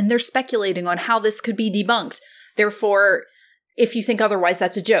scientists and they're speculating on how this could be debunked. Therefore, if you think otherwise,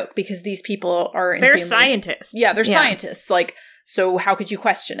 that's a joke, because these people are they're scientists. Yeah, they're scientists. Like, so how could you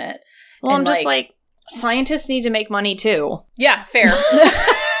question it? Well, and I'm just like, scientists need to make money too. Yeah, fair.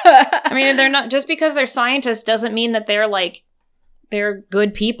 I mean, they're not, just because they're scientists doesn't mean that they're like, they're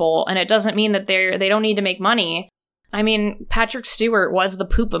good people, and it doesn't mean that they don't need to make money. I mean, Patrick Stewart was the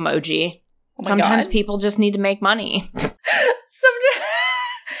poop emoji. Oh Sometimes God. people just need to make money.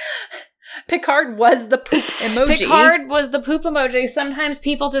 Picard was the poop emoji. Picard was the poop emoji. Sometimes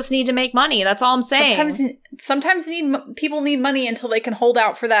people just need to make money. That's all I'm saying. Sometimes people need money until they can hold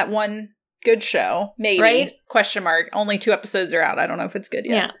out for that one good show. Maybe. Right? Question mark. Only 2 episodes are out. I don't know if it's good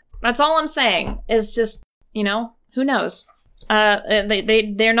yet. Yeah. That's all I'm saying. Is just, you know, who knows?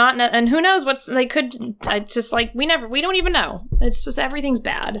 They're not, and who knows they could, just like, we don't even know. It's just, everything's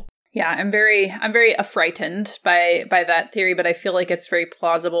bad. Yeah, I'm very frightened by that theory, but I feel like it's very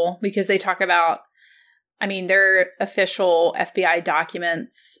plausible, because they talk about, I mean, there are official FBI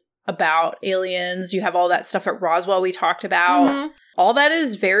documents about aliens. You have all that stuff at Roswell we talked about. Mm-hmm. All that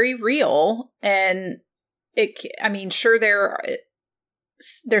is very real, and sure,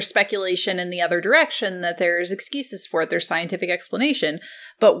 there's speculation in the other direction that there's excuses for it. There's scientific explanation,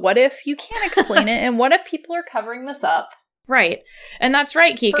 but what if you can't explain it, and what if people are covering this up? Right. And that's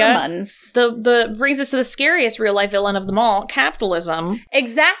right, Kika. For months. The brings us to the scariest real life villain of them all, capitalism.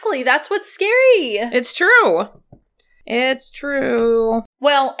 Exactly. That's what's scary. It's true. It's true.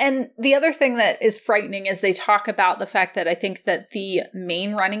 Well, and the other thing that is frightening is they talk about the fact that I think that the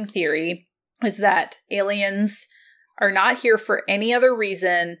main running theory is that aliens are not here for any other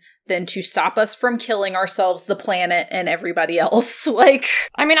reason than to stop us from killing ourselves, the planet, and everybody else. Like,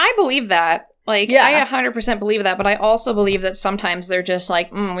 I mean, I believe that. Like, yeah. I 100% believe that, but I also believe that sometimes they're just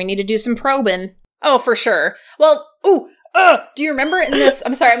like, we need to do some probing. Oh, for sure. Well, do you remember in this?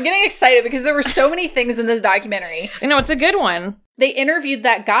 I'm sorry, I'm getting excited because there were so many things in this documentary. I know, it's a good one. They interviewed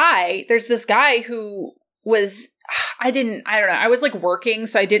that guy. There's this guy who was, I don't know. I was like working,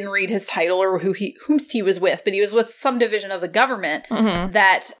 so I didn't read his title or whom he was with, but he was with some division of the government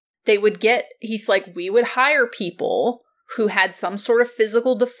that they would get, he's like, we would hire people who had some sort of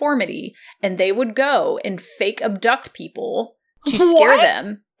physical deformity, and they would go and fake abduct people to scare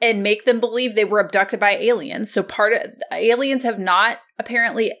them and make them believe they were abducted by aliens. So aliens have not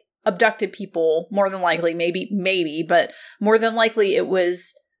apparently abducted people, more than likely, maybe, but more than likely it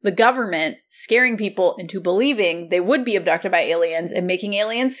was the government scaring people into believing they would be abducted by aliens and making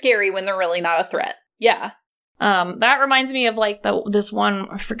aliens scary when they're really not a threat. Yeah. That reminds me of like this one,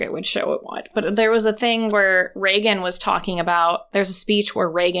 I forget which show it was, but there was a thing where Reagan was talking about, there's a speech where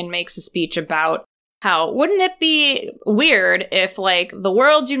Reagan makes a speech about how, wouldn't it be weird if like the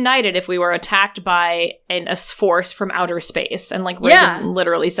world united if we were attacked by a force from outer space? And like Reagan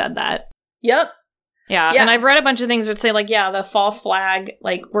literally said that. Yep. Yeah, and I've read a bunch of things that say like, the false flag,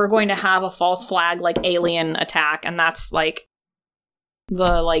 like we're going to have a false flag like alien attack, and that's like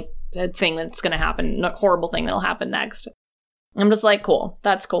the thing that's going to happen, horrible thing that'll happen next. I'm just like, cool.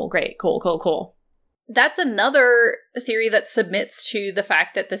 That's cool. Great. Cool. That's another theory that submits to the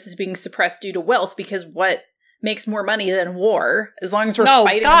fact that this is being suppressed due to wealth, because what makes more money than war, as long as we're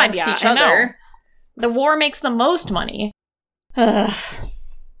fighting amongst each other? The war makes the most money.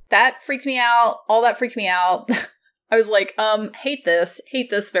 That freaked me out. All that freaked me out. I was like, hate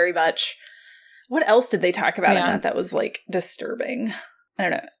this very much. What else did they talk about in that was like disturbing? I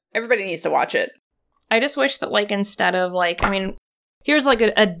don't know. Everybody needs to watch it. I just wish that like instead of like, I mean, here's like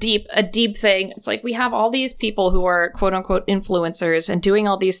a deep thing. It's like we have all these people who are quote unquote influencers and doing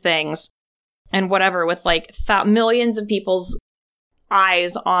all these things and whatever with like millions of people's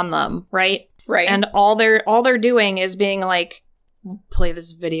eyes on them, right? Right. And all they're doing is being like, play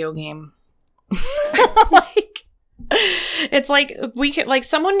this video game. Like, It's like we could like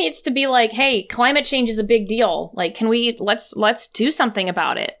someone needs to be like, hey, climate change is a big deal. Like, can we let's do something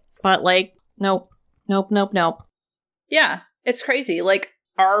about it? But like, nope. Yeah, it's crazy. Like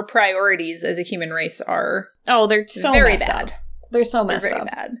our priorities as a human race are they're so very messed bad. Up. They're so messed very up.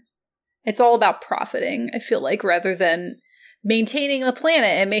 Bad. It's all about profiting, I feel like, rather than maintaining the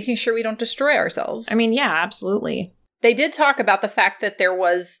planet and making sure we don't destroy ourselves. I mean, yeah, absolutely. They did talk about the fact that there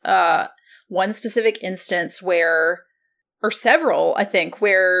was one specific instance where, or several, I think,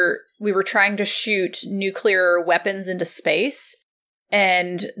 where we were trying to shoot nuclear weapons into space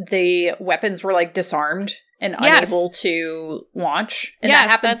and the weapons were like disarmed and unable to launch. And that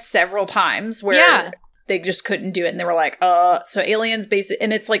happened several times where they just couldn't do it. And they were like, so aliens basically,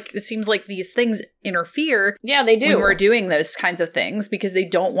 and it's like, it seems like these things interfere. Yeah, they do. When we're doing those kinds of things because they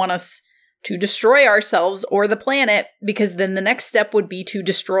don't want us to destroy ourselves or the planet, because then the next step would be to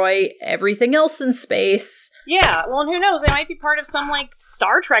destroy everything else in space. Yeah, well, and who knows? They might be part of some, like,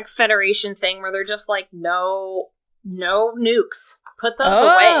 Star Trek Federation thing where they're just like, no nukes. Put those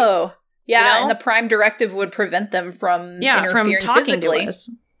away. Oh, yeah, you know? And the Prime Directive would prevent them from interfering from talking physically. To us.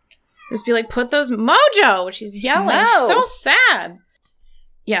 Just be like, put those... Mojo! She's yelling. She's so sad.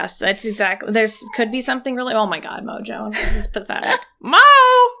 Yes, that's exactly... Could be something really... Oh my god, Mojo. This is pathetic. Mo!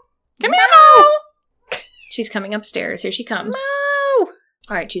 Come here, Mo! She's coming upstairs. Here she comes. Mo!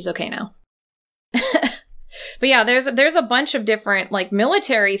 All right, she's okay now. But yeah, there's a bunch of different, like,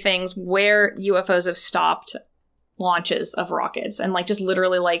 military things where UFOs have stopped launches of rockets. And, like, just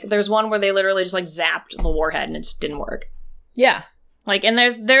literally, like, there's one where they literally just, like, zapped the warhead and it didn't work. Yeah. Like, and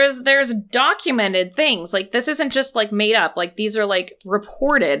there's documented things. Like, this isn't just, like, made up. Like, these are, like,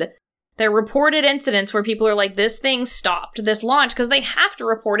 reported. They're reported incidents where people are like, this thing stopped this launch, because they have to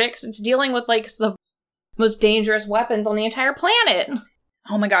report it because it's dealing with, like, the most dangerous weapons on the entire planet.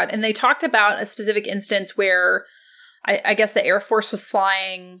 Oh my god. And they talked about a specific instance where I guess the Air Force was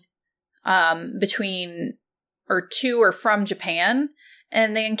flying between or to or from Japan,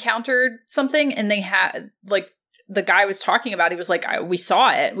 and they encountered something, and they had, like, the guy was talking about, he was like, we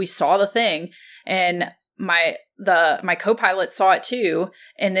saw it. We saw the thing. And my co-pilot saw it too,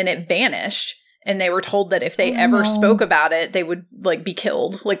 and then it vanished. And they were told that if they ever spoke about it, they would, like, be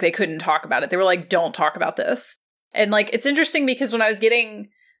killed. Like, they couldn't talk about it. They were like, don't talk about this. And, like, it's interesting because when I was getting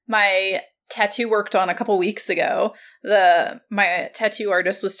my tattoo worked on a couple weeks ago, my tattoo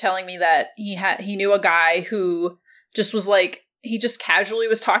artist was telling me that he knew a guy who just was like, he just casually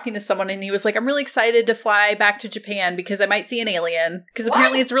was talking to someone, and he was like, I'm really excited to fly back to Japan because I might see an alien. Because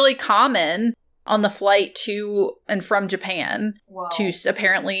apparently it's really common on the flight to and from Japan to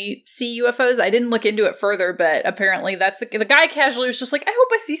apparently see UFOs. I didn't look into it further, but apparently that's the guy casually was just like, I hope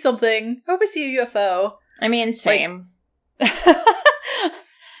I see something. I hope I see a UFO. I mean, same. Like,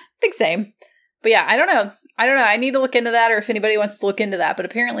 big same. But yeah, I don't know. I need to look into that, or if anybody wants to look into that. But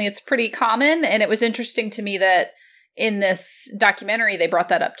apparently it's pretty common, and it was interesting to me that in this documentary, they brought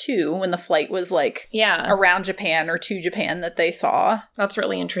that up too, when the flight was like around Japan or to Japan that they saw. That's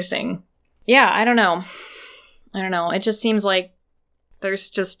really interesting. Yeah, I don't know. It just seems like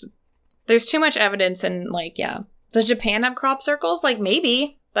there's too much evidence, and, like, yeah. Does Japan have crop circles? Like,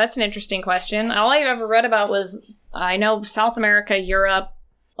 maybe. That's an interesting question. All I ever read about was, I know South America, Europe,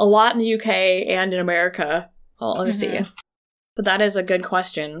 a lot in the UK and in America. Well, let me see. But that is a good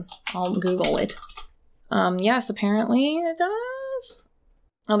question. I'll Google it. Yes, apparently it does.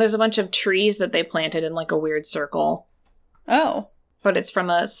 Oh, there's a bunch of trees that they planted in, like, a weird circle. Oh. But they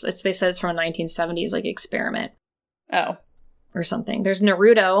said it's from a 1970s, like, experiment. Oh. Or something. There's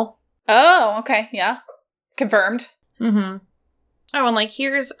Naruto. Oh, okay, yeah. Confirmed. Mm-hmm. Oh, and, like,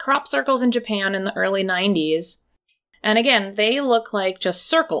 here's crop circles in Japan in the early 90s. And again, they look like just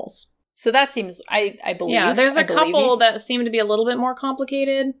circles. So that seems, I believe. Yeah, there's a couple that seem to be a little bit more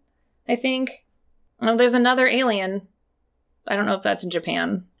complicated, I think. Oh, there's another alien. I don't know if that's in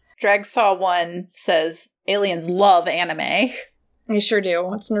Japan. Dragsaw1 says, aliens love anime. They sure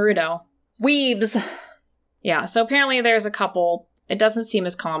do. It's Naruto. Weebs. Yeah, so apparently there's a couple. It doesn't seem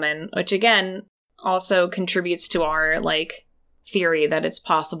as common, which again also contributes to our, like, theory that it's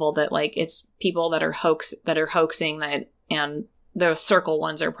possible that, like, it's people that are hoaxing that, and the circle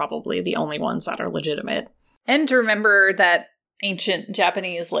ones are probably the only ones that are legitimate. And to remember that ancient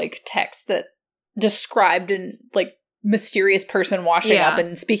Japanese, like, text that described an, like, mysterious person washing up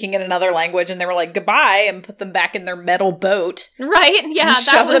and speaking in another language, and they were like, goodbye, and put them back in their metal boat. Right, yeah. And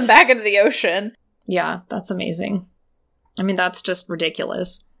shove them back into the ocean. Yeah, that's amazing. I mean, that's just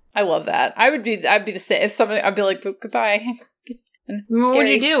ridiculous. I love that. I'd be the same. If somebody, I'd be like, goodbye. What would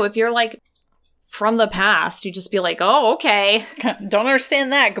you do if you're, like, from the past? You'd just be like, oh, okay. Don't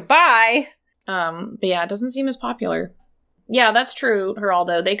understand that. Goodbye. But yeah, it doesn't seem as popular. Yeah, that's true,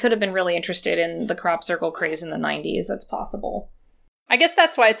 Geraldo. They could have been really interested in the crop circle craze in the 90s. That's possible. I guess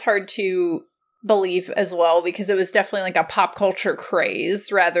that's why it's hard to believe as well, because it was definitely like a pop culture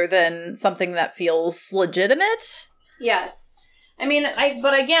craze rather than something that feels legitimate. Yes. I mean,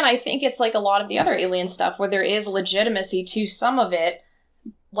 but again, I think it's like a lot of the other Alien stuff where there is legitimacy to some of it,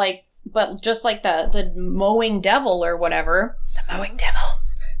 like, but just like the mowing devil or whatever. The mowing devil.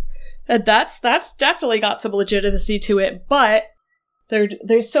 That's definitely got some legitimacy to it, but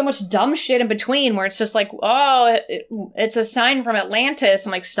there's so much dumb shit in between where it's just like, oh, it's a sign from Atlantis.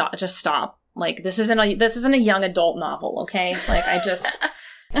 I'm like, stop. Like, this isn't a young adult novel, okay? Like, I just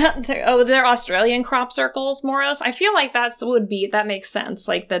they're Australian crop circles, Moros. I feel like that makes sense.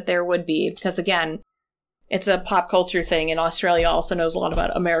 Like that there would be, because again, it's a pop culture thing, and Australia also knows a lot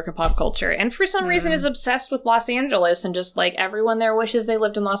about American pop culture, and for some reason is obsessed with Los Angeles, and just like everyone there wishes they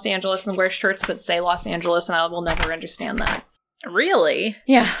lived in Los Angeles and wears shirts that say Los Angeles, and I will never understand that. Really?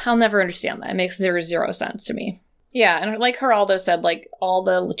 Yeah, I'll never understand that. It makes zero sense to me. Yeah, and like Geraldo said, like all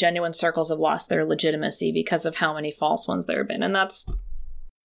the genuine circles have lost their legitimacy because of how many false ones there have been, and that's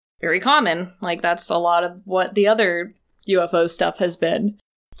very common. Like that's a lot of what the other UFO stuff has been.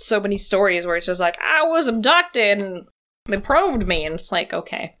 So many stories where it's just like, I was abducted and they probed me, and it's like,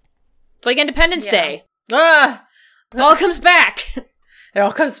 okay. It's like Independence Day. It all comes back. It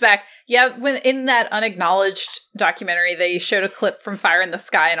all comes back. Yeah, when in that unacknowledged documentary, they showed a clip from Fire in the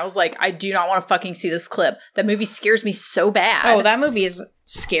Sky, and I was like, I do not want to fucking see this clip. That movie scares me so bad. Oh, that movie is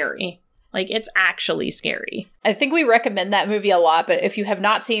scary. Like, it's actually scary. I think we recommend that movie a lot, but if you have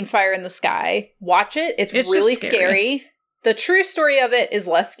not seen Fire in the Sky, watch it. It's really scary. The true story of it is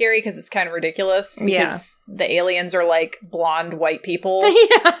less scary because it's kind of ridiculous. Because the aliens are like blonde white people.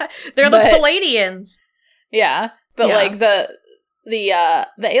 Yeah, they're the Palladians. Yeah, but like the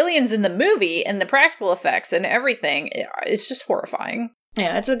aliens in the movie and the practical effects and everything, it's just horrifying.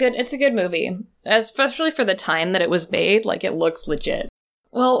 Yeah, it's a good movie, especially for the time that it was made. Like, it looks legit.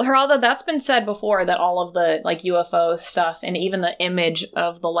 Well, Geraldo, that's been said before that all of the, like, UFO stuff and even the image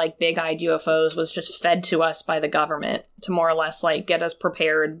of the, like, big-eyed UFOs was just fed to us by the government to more or less, like, get us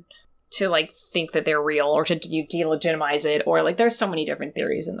prepared to, like, think that they're real or to delegitimize it, or, like, there's so many different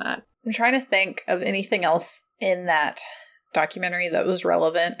theories in that. I'm trying to think of anything else in that documentary that was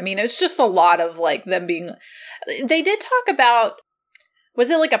relevant. I mean, it was just a lot of, like, them being... They did talk about... Was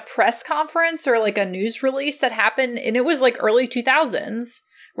it like a press conference or like a news release that happened? And it was like early 2000s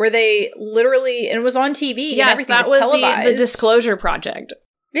where they literally, and it was on TV and everything was televised. The Disclosure Project.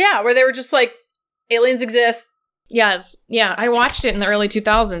 Yeah, where they were just like, aliens exist. Yes. Yeah, I watched it in the early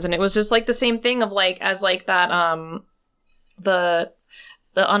 2000s and it was just like the same thing of like, as like that, the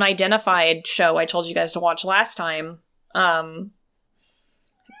Unidentified show I told you guys to watch last time.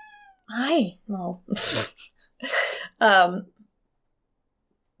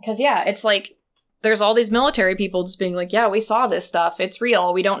 Because, yeah, it's like, there's all these military people just being like, yeah, we saw this stuff. It's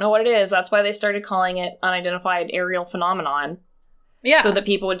real. We don't know what it is. That's why they started calling it unidentified aerial phenomenon. Yeah. So that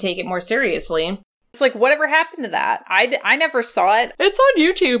people would take it more seriously. It's like, whatever happened to that? I never saw it. It's on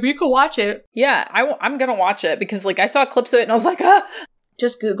YouTube. You can watch it. Yeah, I'm going to watch it because, like, I saw clips of it and I was like, ah!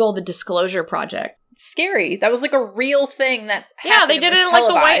 Just Google the Disclosure Project. It's scary. That was, like, a real thing that happened. Yeah, they did it at, like,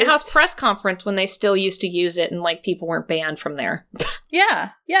 the White House press conference when they still used to use it and, like, people weren't banned from there.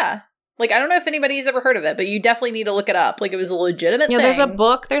 Yeah. Like, I don't know if anybody's ever heard of it, but you definitely need to look it up. Like, it was a legitimate thing. Yeah, there's a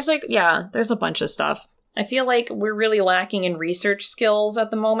book. There's, like, there's a bunch of stuff. I feel like we're really lacking in research skills at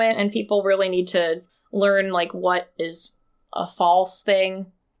the moment, and people really need to learn, like, what is a false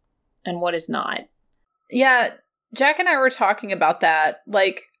thing and what is not. Yeah, Jack and I were talking about that.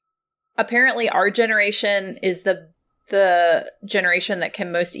 Like, apparently our generation is the generation that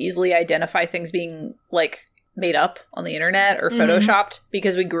can most easily identify things being, like, made up on the internet or photoshopped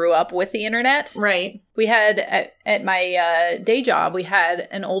because we grew up with the internet. Right. We had, at my day job, we had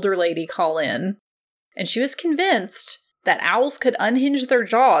an older lady call in, and she was convinced that owls could unhinge their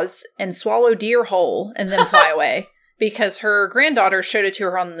jaws and swallow deer whole and then fly away because her granddaughter showed it to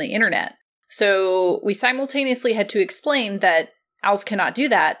her on the internet. So we simultaneously had to explain that owls cannot do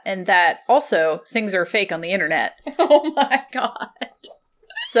that, and that also things are fake on the internet. Oh my god.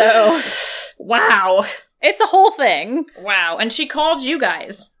 So, wow. It's a whole thing. Wow. And she called you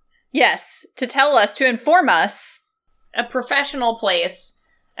guys. Yes, to tell us, to inform us. A professional place,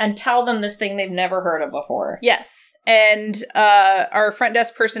 and tell them this thing they've never heard of before. Yes. And our front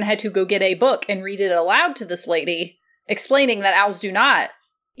desk person had to go get a book and read it aloud to this lady, explaining that owls do not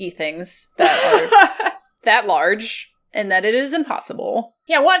eat things that are that large, and that it is impossible.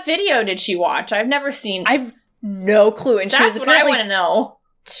 Yeah, what video did she watch? I've never seen... I've no clue. And that's she was what I want to know.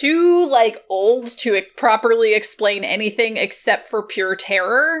 too, like, old to properly explain anything except for pure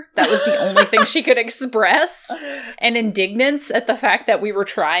terror. That was the only thing she could express. And indignance at the fact that we were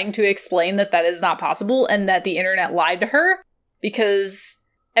trying to explain that that is not possible and that the internet lied to her. Because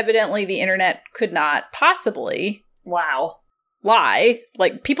evidently the internet could not possibly lie.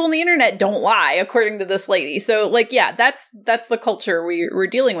 Like, people on the internet don't lie, according to this lady. So, like, yeah, that's the culture we're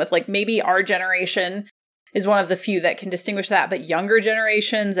dealing with. Like, maybe our generation is one of the few that can distinguish that, but younger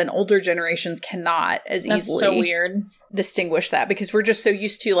generations and older generations cannot as easily so weird. distinguish that, because we're just so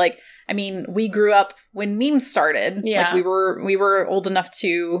used to, like, I mean, we grew up when memes started. Yeah. Like, we were old enough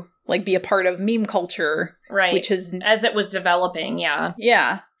to, like, be a part of meme culture. Right. Which is... as it was developing, yeah.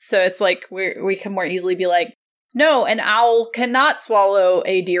 Yeah. So it's like, we can more easily be like, no, an owl cannot swallow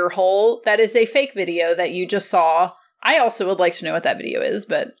a deer whole. That is a fake video that you just saw. I also would like to know what that video is,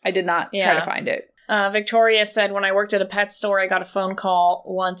 but I did not try to find it. Victoria said, when I worked at a pet store, I got a phone call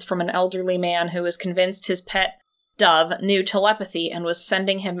once from an elderly man who was convinced his pet dove knew telepathy and was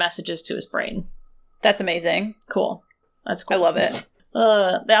sending him messages to his brain. That's amazing. Cool. That's cool. I love it.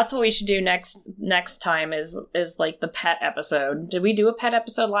 That's what we should do next time is like the pet episode. Did we do a pet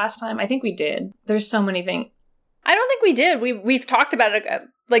episode last time? I think we did. There's so many things. I don't think we did. We've talked about it.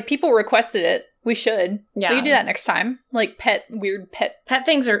 Like, people requested it. We should. Yeah. We could do that next time. Like, weird pet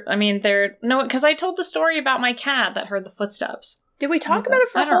things are, I mean, they're, no, because I told the story about my cat that heard the footsteps. Did we talk about it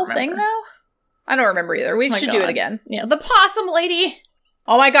for the whole thing, though? I don't remember either. We should do it again. Yeah, the possum lady.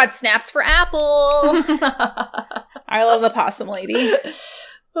 Oh my god, snaps for Apple. I love the possum lady.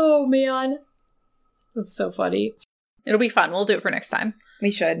 Oh, man. That's so funny. It'll be fun. We'll do it for next time.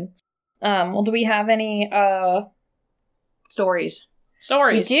 We should. Well, do we have any, stories?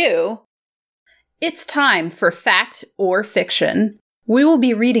 We do. It's time for Fact or Fiction. We will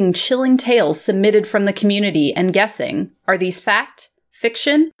be reading chilling tales submitted from the community and guessing, are these fact,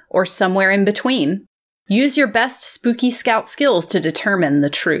 fiction, or somewhere in between? Use your best spooky scout skills to determine the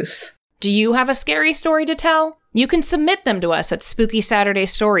truth. Do you have a scary story to tell? You can submit them to us at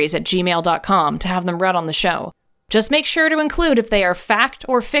spookysaturdaystories@gmail.com to have them read on the show. Just make sure to include if they are fact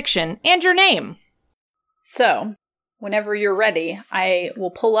or fiction and your name. So, whenever you're ready, I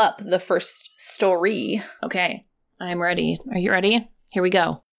will pull up the first story. Okay, I'm ready. Are you ready? Here we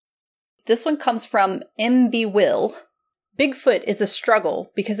go. This one comes from M.B. Will. Bigfoot is a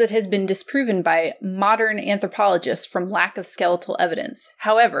struggle because it has been disproven by modern anthropologists from lack of skeletal evidence.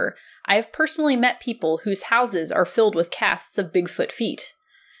 However, I have personally met people whose houses are filled with casts of Bigfoot feet.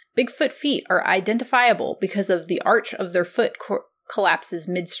 Bigfoot feet are identifiable because of the arch of their foot collapses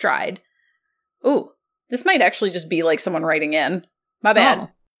mid-stride. Ooh, this might actually just be like someone writing in. My bad. Oh.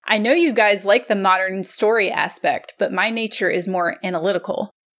 I know you guys like the modern story aspect, but my nature is more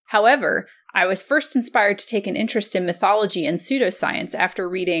analytical. However, I was first inspired to take an interest in mythology and pseudoscience after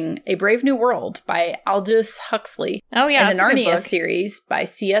reading A Brave New World by Aldous Huxley and the Narnia series by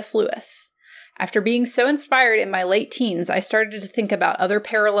C.S. Lewis. After being so inspired in my late teens, I started to think about other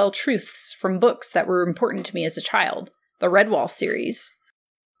parallel truths from books that were important to me as a child, the Redwall series.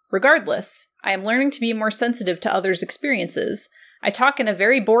 Regardless, I am learning to be more sensitive to others' experiences. I talk in a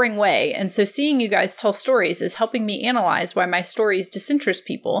very boring way, and so seeing you guys tell stories is helping me analyze why my stories disinterest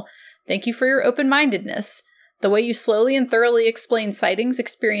people. Thank you for your open-mindedness. The way you slowly and thoroughly explain sightings,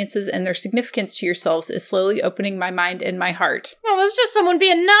 experiences, and their significance to yourselves is slowly opening my mind and my heart. Oh, that's just someone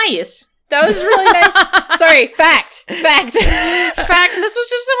being nice. That was really nice. Sorry, fact. Fact, this was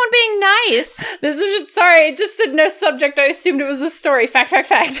just someone being nice. This was just, sorry, it just said no subject. I assumed it was a story. Fact.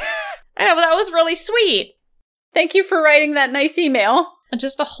 I know, but that was really sweet. Thank you for writing that nice email.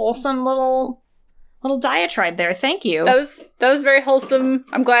 Just a wholesome little diatribe there. Thank you. That was very wholesome.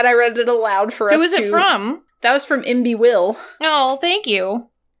 I'm glad I read it aloud for us. Who was it from? That was from MB Will. Oh, thank you.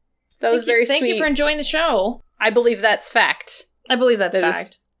 That was very sweet. Thank you for enjoying the show. I believe that's fact. I believe that's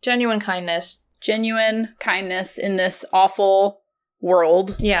fact. Genuine kindness. Genuine kindness in this awful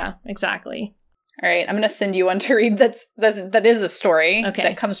world. Yeah, exactly. All right, I'm going to send you one to read that is a story. Okay.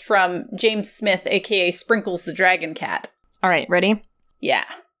 That comes from James Smith, a.k.a. Sprinkles the Dragon Cat. All right, ready? Yeah.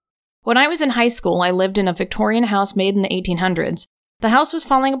 When I was in high school, I lived in a Victorian house made in the 1800s. The house was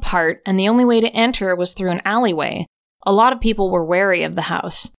falling apart, and the only way to enter was through an alleyway. A lot of people were wary of the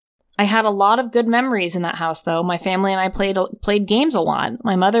house. I had a lot of good memories in that house, though. My family and I played games a lot.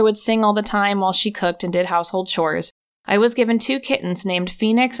 My mother would sing all the time while she cooked and did household chores. I was given 2 kittens named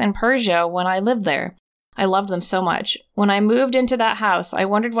Phoenix and Persia when I lived there. I loved them so much. When I moved into that house, I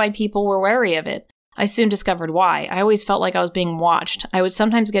wondered why people were wary of it. I soon discovered why. I always felt like I was being watched. I would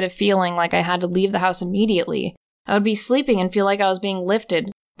sometimes get a feeling like I had to leave the house immediately. I would be sleeping and feel like I was being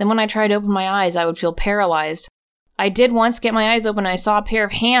lifted. Then when I tried to open my eyes, I would feel paralyzed. I did once get my eyes open and I saw a pair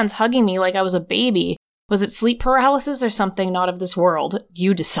of hands hugging me like I was a baby. Was it sleep paralysis or something not of this world?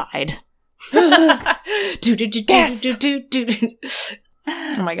 You decide. Oh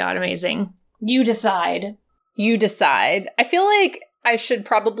my god, amazing. You decide. You decide. I feel like I should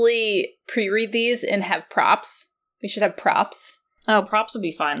probably pre-read these and have props. We should have props. Oh, props would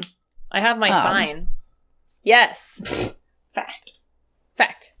be fun. I have my sign. Yes. Fact.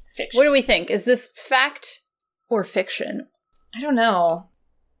 Fiction. What do we think? Is this fact or fiction? I don't know.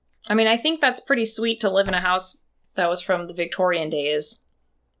 I mean, I think that's pretty sweet to live in a house that was from the Victorian days.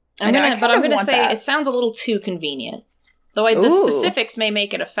 I'm going to say that. It sounds a little too convenient. Though the specifics may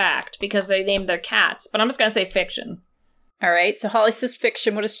make it a fact because they named their cats, but I'm just going to say fiction. All right, so Holly says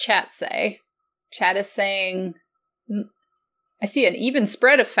fiction. What does chat say? Chat is saying, I see an even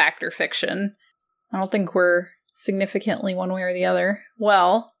spread of fact or fiction. I don't think we're significantly one way or the other.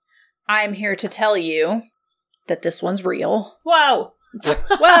 Well, I'm here to tell you that this one's real. Whoa!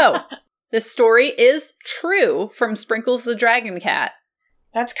 This story is true from Sprinkles the Dragon Cat.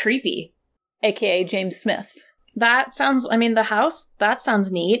 That's creepy. AKA James Smith. That sounds, the house, that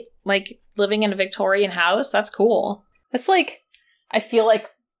sounds neat. Like, living in a Victorian house, that's cool. It's like, I feel like,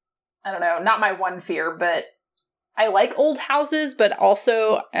 I don't know, not my one fear, but I like old houses, but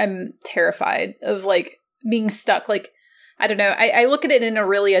also I'm terrified of, like, being stuck. Like, I don't know, I look at it in a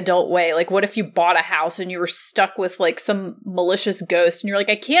really adult way. Like, what if you bought a house and you were stuck with, like, some malicious ghost and you're like,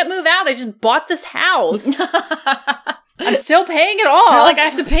 I can't move out, I just bought this house. I'm still paying it off. You're like, I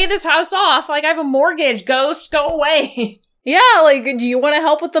have to pay this house off. Like, I have a mortgage. Ghost, go away. Yeah, like, do you want to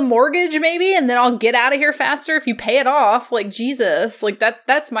help with the mortgage, maybe? And then I'll get out of here faster if you pay it off. Like, Jesus. Like,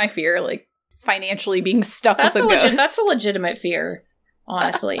 that's my fear. Like, financially being stuck with a ghost. That's a legitimate fear,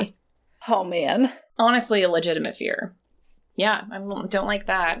 honestly. Oh, man. Honestly, a legitimate fear. Yeah, I don't like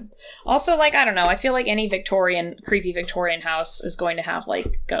that. Also, like, I don't know. I feel like any creepy Victorian house is going to have,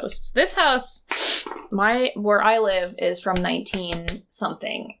 like, ghosts. This house, where I live, is from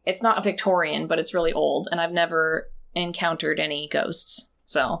 19-something. It's not Victorian, but it's really old, and I've never encountered any ghosts,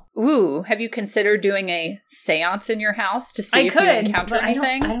 so. Ooh, have you considered doing a seance in your house to see if you encounter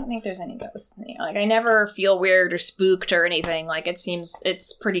anything? I don't think there's any ghosts. Like, I never feel weird or spooked or anything. Like,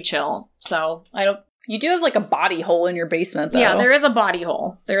 it's pretty chill, so I don't. You do have, like, a body hole in your basement, though. Yeah, there is a body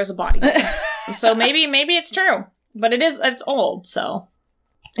hole. So maybe it's true. But it's old, so.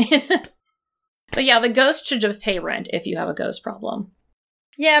 But yeah, the ghost should just pay rent if you have a ghost problem.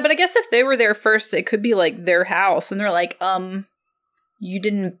 Yeah, but I guess if they were there first, it could be, like, their house. And they're like, you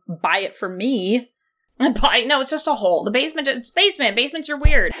didn't buy it for me. No, it's just a hole. It's basement. Basements are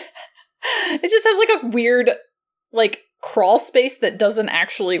weird. It just has, like, a weird, like, crawl space that doesn't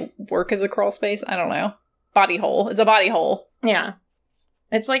actually work as a crawl space. I don't know. Body hole. It's a body hole. Yeah.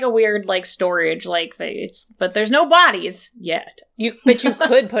 It's like a weird, like, storage, like, but there's no bodies yet. But you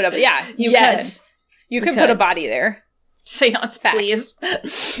could put a, yeah, you could put a body there. Seance, please.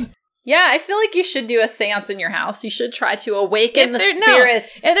 Yeah, I feel like you should do a seance in your house. You should try to awaken the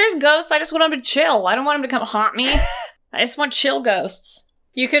spirits. If there's ghosts, I just want them to chill. I don't want them to come haunt me. I just want chill ghosts.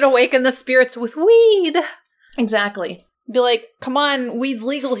 You could awaken the spirits with weed. Exactly. Be like, come on, weed's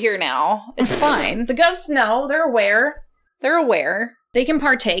legal here now. It's fine. The ghosts know. They're aware. They can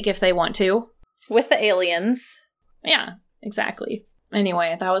partake if they want to. With the aliens. Yeah, exactly.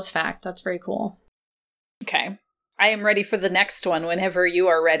 Anyway, that was fact. That's very cool. Okay. I am ready for the next one whenever you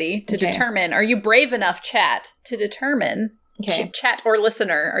are ready to determine. Are you brave enough, chat, to determine? Okay. Chat or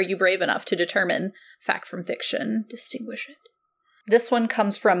listener, are you brave enough to determine fact from fiction? Distinguish it. This one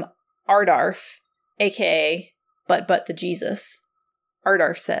comes from Ardarf, a.k.a. But the Jesus.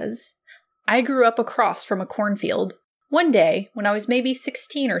 Ardarf says, I grew up across from a cornfield. One day, when I was maybe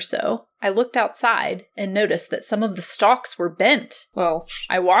 16 or so, I looked outside and noticed that some of the stalks were bent. Whoa.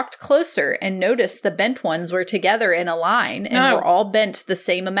 I walked closer and noticed the bent ones were together in a line and were all bent the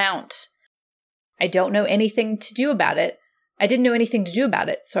same amount. I didn't know anything to do about it,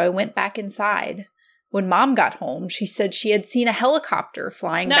 so I went back inside. When Mom got home, she said she had seen a helicopter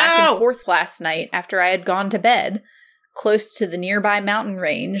flying back and forth last night after I had gone to bed, close to the nearby mountain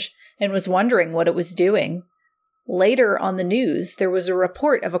range, and was wondering what it was doing. Later on the news, there was a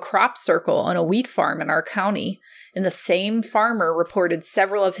report of a crop circle on a wheat farm in our county, and the same farmer reported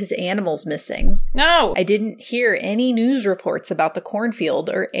several of his animals missing. No! I didn't hear any news reports about the cornfield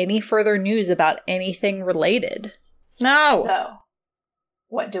or any further news about anything related. No! So,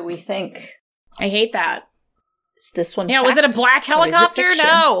 what do we think? I hate that. Is this one fact? Was it a black helicopter?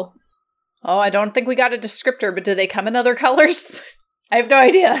 No. Oh, I don't think we got a descriptor, but do they come in other colors? I have no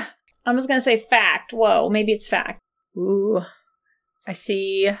idea. I'm just going to say fact. Whoa, maybe it's fact. Ooh. I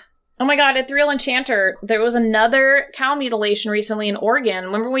see Oh my god, at Thrill Enchanter, there was another cow mutilation recently in Oregon.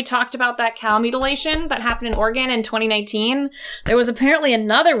 Remember we talked about that cow mutilation that happened in Oregon in 2019? There was apparently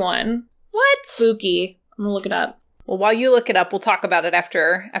another one. What? Spooky. I'm gonna look it up. Well, while you look it up, we'll talk about it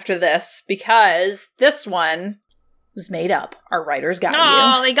after this, because this one was made up. Our writers got you.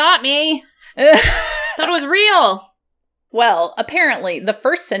 Oh, they got me. Thought it was real. Well, apparently, the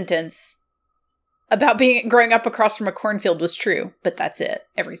first sentence about growing up across from a cornfield was true, but that's it.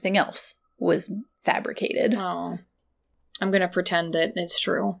 Everything else was fabricated. Oh. I'm going to pretend that it's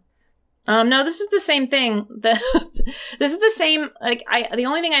true. No, this is the same thing. This is the same, the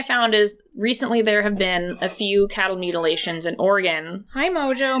only thing I found is recently there have been a few cattle mutilations in Oregon. Hi,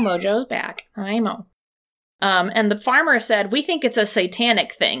 Mojo. Mojo's back. Hi, Mo. And the farmer said, we think it's a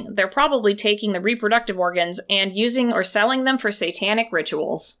satanic thing. They're probably taking the reproductive organs and using or selling them for satanic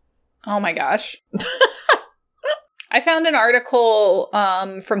rituals. Oh my gosh. I found an article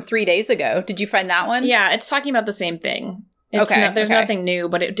from 3 days ago. Did you find that one? Yeah, it's talking about the same thing. There's nothing new,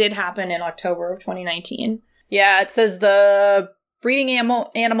 but it did happen in October of 2019. Yeah, it says the breeding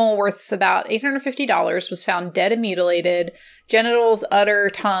animal worth about $850 was found dead and mutilated, genitals, udder,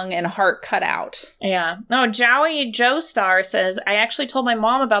 tongue, and heart cut out. Yeah. No, Joey Joestar says, I actually told my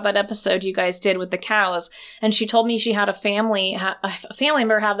mom about that episode you guys did with the cows, and she told me she had a family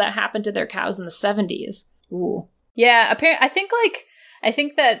member have that happen to their cows in the 70s. Ooh. Yeah, I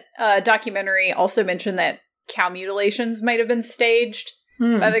think that documentary also mentioned that cow mutilations might have been staged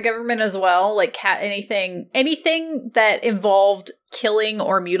by the government as well. Like anything that involved killing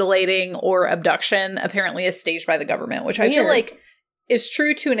or mutilating or abduction apparently is staged by the government, which Weird. I feel like is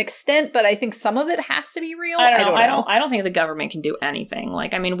true to an extent, but I think some of it has to be real. I don't know. I don't think the government can do anything.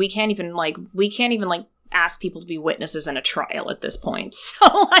 Like, I mean, we can't even ask people to be witnesses in a trial at this point.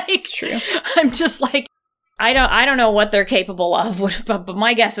 So like, it's true. I'm just like, I don't know what they're capable of, but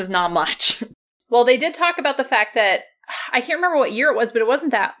my guess is not much. Well, they did talk about the fact that, I can't remember what year it was, but it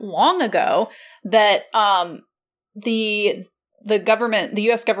wasn't that long ago that the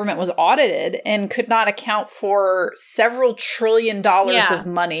U.S. government was audited and could not account for several $1 trillion of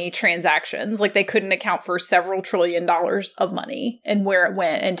money transactions. Like, they couldn't account for several $1 trillion of money and where it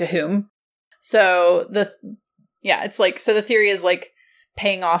went and to whom. So it's like, so the theory is like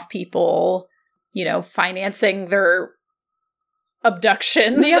paying off people, financing their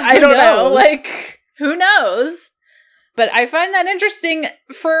abductions. Yeah, I don't know. Like, who knows? But I find that interesting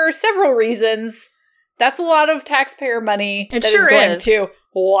for several reasons. That's a lot of taxpayer money that sure is going to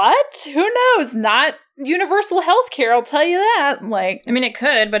what? Who knows? Not universal health care, I'll tell you that. Like, I mean, it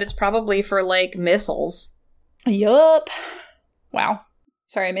could, but it's probably for like missiles. Yup. Wow.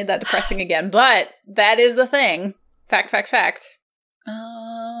 Sorry, I made that depressing again, but that is a thing. Fact.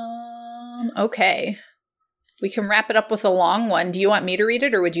 Okay. We can wrap it up with a long one. Do you want me to read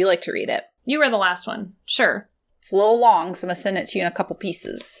it, or would you like to read it? You were the last one. Sure. It's a little long, so I'm going to send it to you in a couple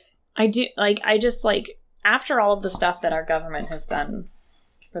pieces. After all of the stuff that our government has done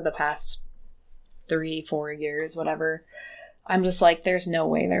for the past 3-4 years, whatever, I'm just like, there's no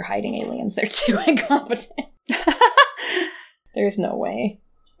way they're hiding aliens. They're too incompetent. There's no way.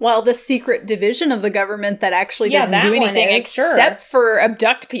 Well, the secret division of the government that actually doesn't do anything except for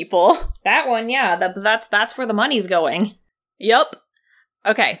abduct people. That one, yeah. That's where the money's going. Yup.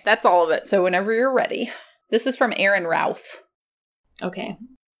 Okay, that's all of it. So whenever you're ready. This is from Aaron Routh. Okay.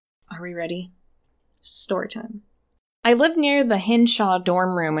 Are we ready? Story time. I lived near the Hinshaw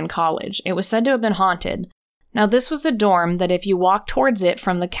dorm room in college. It was said to have been haunted. Now, this was a dorm that if you walked towards it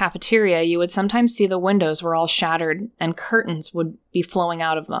from the cafeteria, you would sometimes see the windows were all shattered and curtains would be flowing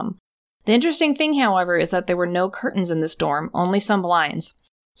out of them. The interesting thing, however, is that there were no curtains in this dorm, only some blinds.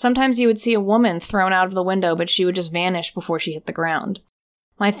 Sometimes you would see a woman thrown out of the window, but she would just vanish before she hit the ground.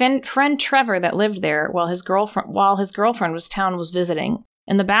 My friend Trevor that lived there while his girlfriend was visiting.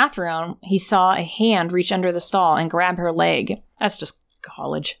 In the bathroom, he saw a hand reach under the stall and grab her leg. That's just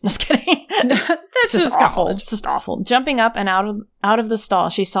college. Just kidding. That's just awful. It's just awful. Jumping up and out of the stall,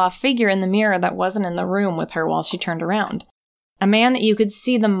 she saw a figure in the mirror that wasn't in the room with her while she turned around. A man that you could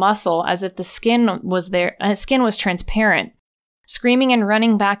see the muscle as if the skin was there. Skin was transparent. Screaming and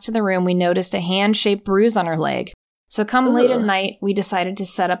running back to the room, we noticed a hand-shaped bruise on her leg. So come late at night, we decided to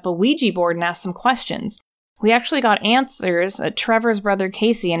set up a Ouija board and ask some questions. We actually got answers. Trevor's brother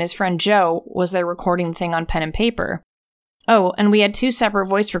Casey and his friend Joe was there recording the thing on pen and paper. Oh, and we had 2 separate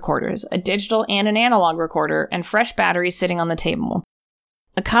voice recorders, a digital and an analog recorder, and fresh batteries sitting on the table.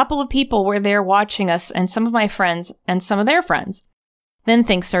 A couple of people were there watching us, and some of my friends, and some of their friends. Then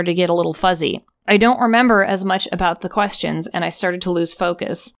things started to get a little fuzzy. I don't remember as much about the questions, and I started to lose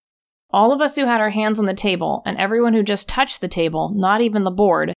focus. All of us who had our hands on the table, and everyone who just touched the table, not even the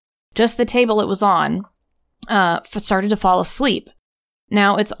board, just the table it was on, started to fall asleep.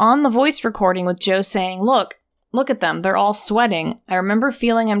 Now, it's on the voice recording with Joe saying, look at them. They're all sweating. I remember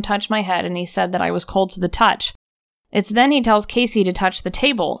feeling him touch my head, and he said that I was cold to the touch. It's then he tells Casey to touch the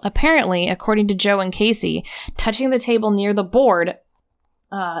table. Apparently, according to Joe and Casey, touching the table near the board,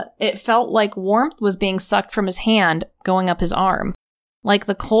 it felt like warmth was being sucked from his hand, going up his arm. Like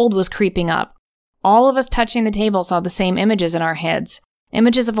the cold was creeping up. All of us touching the table saw the same images in our heads.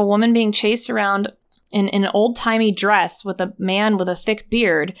 Images of a woman being chased around in an old-timey dress with a man with a thick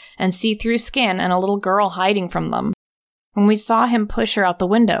beard and see-through skin and a little girl hiding from them. When we saw him push her out the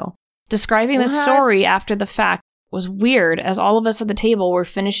window. Describing the story after the fact was weird, as all of us at the table were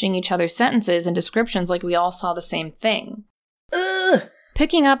finishing each other's sentences and descriptions like we all saw the same thing. Ugh.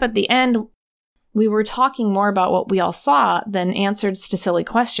 Picking up at the end, we were talking more about what we all saw than answers to silly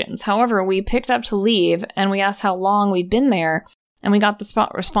questions. However, we picked up to leave, and we asked how long we'd been there, and we got the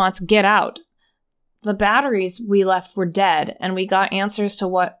response, get out. The batteries we left were dead, and we got answers to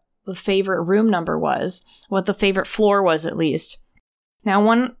what the favorite room number was, what the favorite floor was at least. Now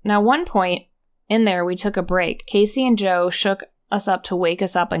one point in there, we took a break. Casey and Joe shook us up to wake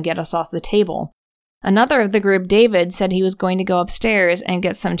us up and get us off the table. Another of the group, David, said he was going to go upstairs and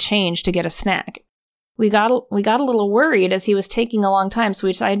get some change to get a snack. We got a little worried as he was taking a long time, so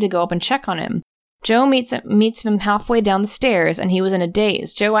we decided to go up and check on him. Joe meets him halfway down the stairs, and he was in a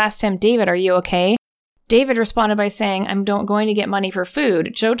daze. Joe asked him, David, are you okay? David responded by saying, I'm going to get money for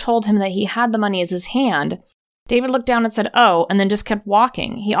food. Joe told him that he had the money as his hand. David looked down and said, oh, and then just kept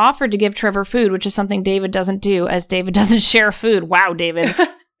walking. He offered to give Trevor food, which is something David doesn't do, as David doesn't share food. Wow, David.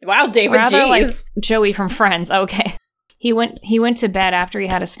 Wow, David, rather geez. like Joey from Friends. Okay. He went to bed after he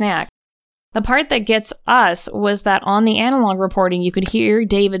had a snack. The part that gets us was that on the analog reporting, you could hear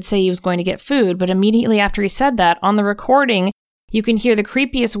David say he was going to get food, but immediately after he said that, on the recording, you can hear the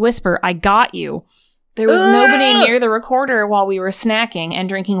creepiest whisper, I got you. There was nobody near the recorder while we were snacking and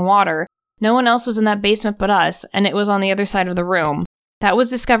drinking water. No one else was in that basement but us, and it was on the other side of the room. That was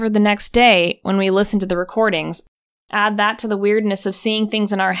discovered the next day when we listened to the recordings. Add that to the weirdness of seeing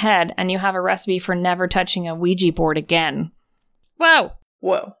things in our head, and you have a recipe for never touching a Ouija board again. Whoa!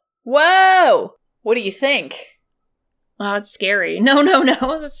 Whoa. Whoa! What do you think? Oh, it's scary. No,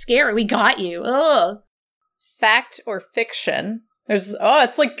 it's scary. We got you. Ugh. Fact or fiction?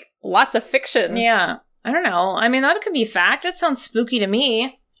 It's like lots of fiction. Yeah. I don't know. I mean, that could be fact. It sounds spooky to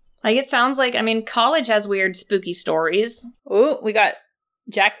me. Like, it sounds like, I mean, college has weird, spooky stories. Ooh, we got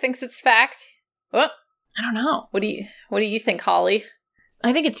Jack thinks it's fact. Oh, I don't know. What do you think, Holly?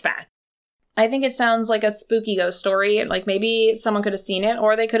 I think it's fact. I think it sounds like a spooky ghost story. Like, maybe someone could have seen it,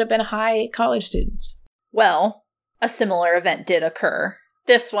 or they could have been high college students. Well, a similar event did occur.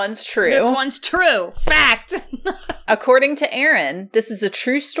 This one's true. Fact. According to Aaron, this is a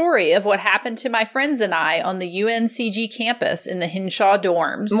true story of what happened to my friends and I on the UNCG campus in the Hinshaw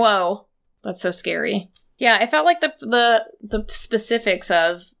dorms. Whoa. That's so scary. Yeah, I felt like the specifics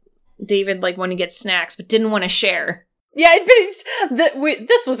of David, like, when he gets snacks, but didn't want to share. Yeah,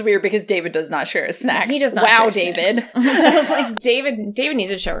 this was weird because David does not share his snacks. He does not share David. Snacks. I was like, David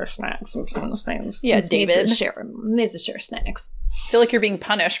needs to share his snacks. Yeah, David needs to share snacks. I feel like you're being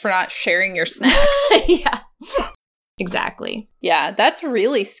punished for not sharing your snacks. Yeah. Exactly. Yeah, that's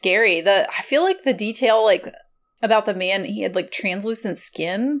really scary. I feel like the detail, like, about the man, he had, like, translucent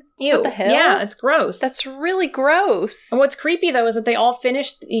skin. Ew. What the hell? Yeah, it's gross. That's really gross. And what's creepy, though, is that they all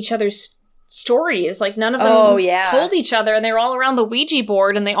finished each other's stories. Like, none of them told each other, and they were all around the Ouija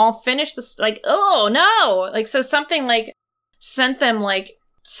board, and they all finished this, like, oh, no! Like, so something, like, sent them, like,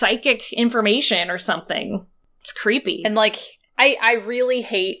 psychic information or something. It's creepy. And, like, I really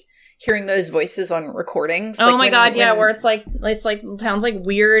hate hearing those voices on recordings. Oh, like, my God, yeah, where it's like, sounds like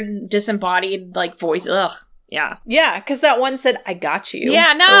weird, disembodied, like, voice. Ugh. Yeah. Yeah, because that one said, I got you.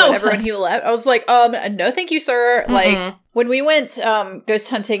 Yeah, no. Or whenever when he left, I was like, no, thank you, sir. Mm-hmm. Like, when we went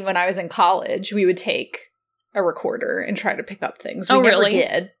ghost hunting when I was in college, we would take a recorder and try to pick up things. We never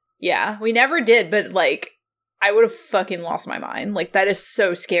did. Yeah, we never did, but, like, I would have fucking lost my mind. Like, that is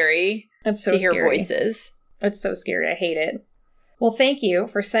so scary to hear voices. It's so scary. I hate it. Well, thank you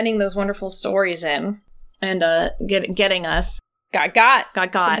for sending those wonderful stories in and getting us. Got.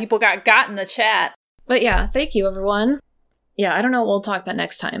 Some people got in the chat. But yeah, thank you, everyone. Yeah, I don't know what we'll talk about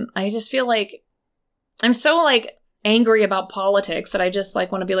next time. I just feel like I'm so, like, angry about politics that I just,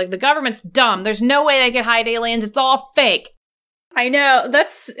 like, want to be like, the government's dumb. There's no way they can hide aliens. It's all fake. I know.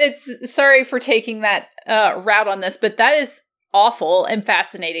 It's sorry for taking that route on this, but that is awful and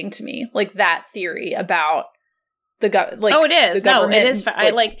fascinating to me. Like, that theory about it is. No, it is.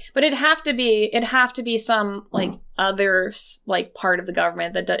 But it'd have to be some like other like part of the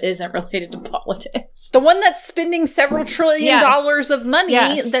government that isn't related to politics. The one that's spending several trillion dollars of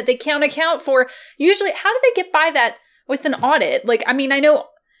money that they can't account for. Usually, how do they get by that with an audit? Like, I mean, I know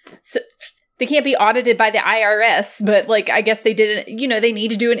they can't be audited by the IRS, but like, I guess they didn't. You know, they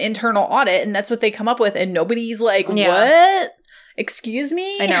need to do an internal audit, and that's what they come up with. And nobody's like, what? Excuse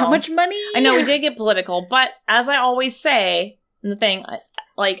me? I know. How much money? I know we did get political, but as I always say, the thing,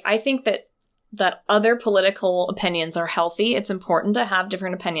 like, I think that other political opinions are healthy. It's important to have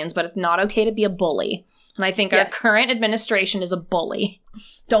different opinions, but it's not okay to be a bully. And I think our current administration is a bully.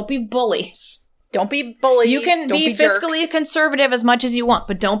 Don't be bullies. Don't be bullies. You can be fiscally jerks. Conservative as much as you want,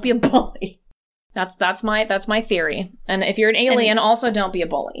 but don't be a bully. That's my theory. And if you're an alien, also don't be a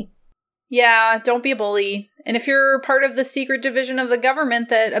bully. Yeah, don't be a bully. And if you're part of the secret division of the government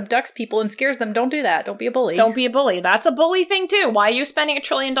that abducts people and scares them, don't do that. Don't be a bully. Don't be a bully. That's a bully thing, too. Why are you spending $1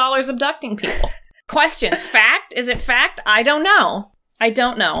 trillion abducting people? Questions. Fact? Is it fact? I don't know. We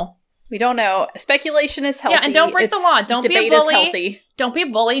don't know. Speculation is healthy. Yeah, and don't break the law. Don't be a bully. Is healthy. Don't be a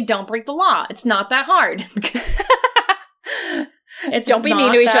bully. Don't break the law. It's not that hard. Don't be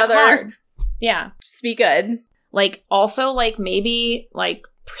mean to each other. Hard. Yeah. Just be good. Like, also, like, maybe, like,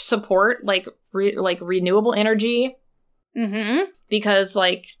 support like renewable energy, because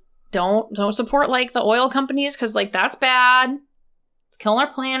like don't support like the oil companies, because like that's bad. It's killing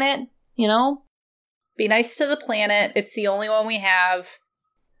our planet. You know, be nice to the planet. It's the only one we have.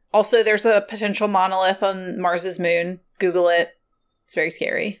 Also, there's a potential monolith on Mars's moon. Google it. It's very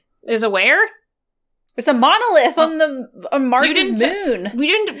scary. There's a where? It's a monolith on Mars's moon. We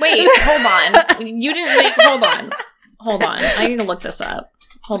didn't wait. Hold on. You didn't wait. Hold on. I need to look this up.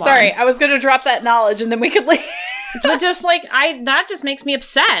 Sorry, I was going to drop that knowledge and then we could leave. But just like, that just makes me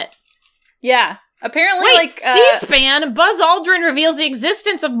upset. Yeah. Apparently, wait, like... C-SPAN, Buzz Aldrin reveals the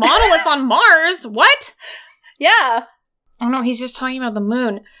existence of monolith on Mars. What? Yeah. Oh no, he's just talking about the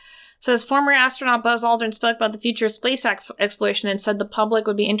moon. Says former astronaut Buzz Aldrin spoke about the future of space exploration and said the public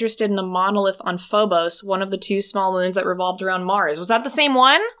would be interested in a monolith on Phobos, one of the 2 small moons that revolved around Mars. Was that the same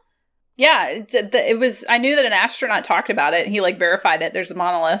one? Yeah, it was. I knew that an astronaut talked about it. He like verified it. There's a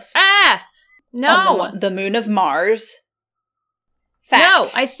monolith. No, on the moon of Mars. Fact. No,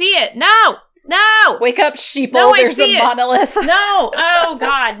 I see it. No, wake up, sheeple. No, there's a monolith. No, oh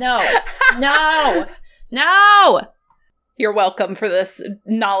God, no. You're welcome for this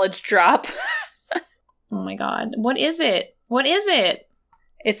knowledge drop. Oh my God, what is it?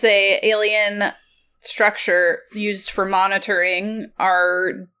 It's a alien structure used for monitoring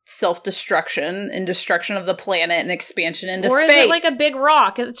our self-destruction and destruction of the planet and expansion into space. Or is it like a big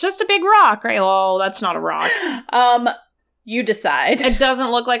rock? It's just a big rock, right? Oh, that's not a rock. You decide. It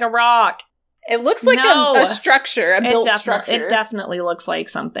doesn't look like a rock. It looks like a structure, a built structure. It definitely looks like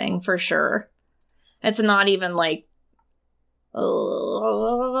something, for sure. It's not even like...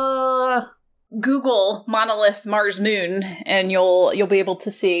 Google monolith Mars moon and you'll be able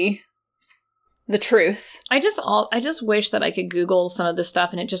to see the truth. I just wish that I could Google some of this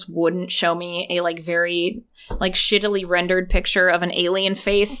stuff and it just wouldn't show me a like very like shittily rendered picture of an alien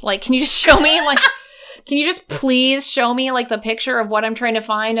face. Like, can you just show me like, can you just please show me like the picture of what I'm trying to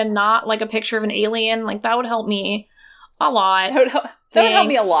find and not like a picture of an alien? Like that would help me a lot. That would help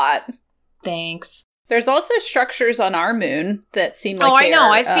me a lot. Thanks. There's also structures on our moon that seem like I know.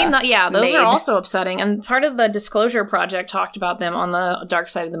 I've seen that. Yeah, those made. Are also upsetting. And part of the Disclosure Project talked about them on the dark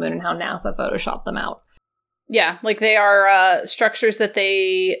side of the moon and how NASA photoshopped them out. Yeah, like they are structures that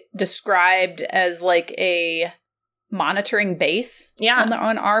they described as like a monitoring base on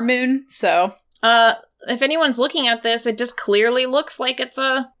our moon. So, if anyone's looking at this, it just clearly looks like it's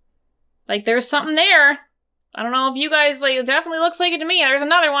there's something there. I don't know if you guys, like, it definitely looks like it to me. There's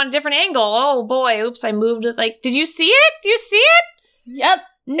another one, different angle. Oh, boy. Oops, I moved it. Like, did you see it? Do you see it? Yep.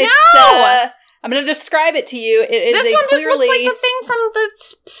 No! I'm going to describe it to you. It is this one just looks like the thing from the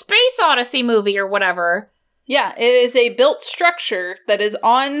Space Odyssey movie or whatever. Yeah, it is a built structure that is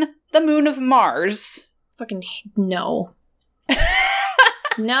on the moon of Mars. Fucking no.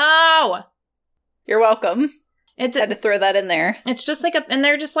 No! You're welcome. Had to throw that in there. It's just like and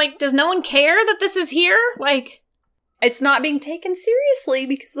they're just like, does no one care that this is here? Like, it's not being taken seriously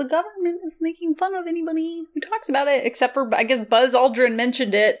because the government is making fun of anybody who talks about it, except for, I guess, Buzz Aldrin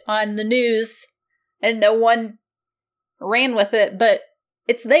mentioned it on the news and no one ran with it, but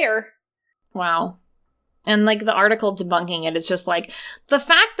it's there. Wow. And, like, the article debunking it is just like, the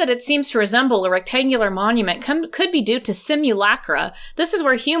fact that it seems to resemble a rectangular monument could be due to simulacra. This is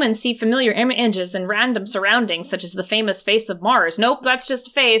where humans see familiar images in random surroundings, such as the famous face of Mars. Nope, that's just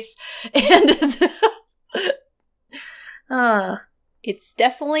a face. And It's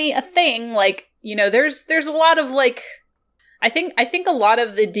definitely a thing. Like, you know, there's a lot of like, I think a lot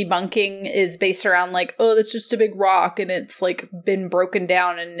of the debunking is based around like, oh, that's just a big rock and it's like been broken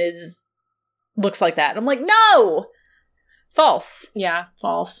down and looks like that. I'm like, no! False. Yeah,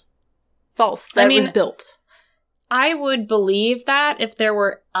 false. That was built. I would believe that if there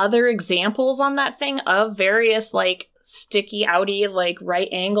were other examples on that thing of various like sticky outy like right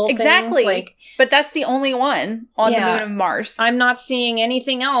angle exactly things, like, but that's the only one on the moon of Mars. I'm not seeing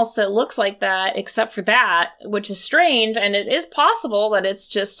anything else that looks like that except for that, which is strange, and it is possible that it's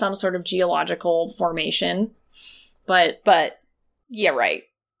just some sort of geological formation, but yeah, right,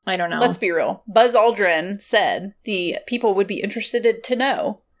 I don't know. Let's be real. Buzz Aldrin said the people would be interested to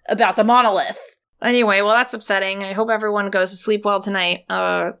know about the monolith. Anyway, well, that's upsetting. I hope everyone goes to sleep well tonight.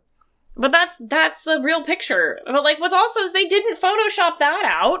 But that's a real picture. But, like, what's also is they didn't Photoshop that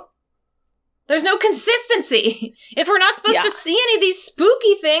out. There's no consistency. If we're not supposed to see any of these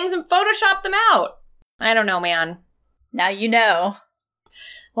spooky things and Photoshop them out. I don't know, man. Now you know.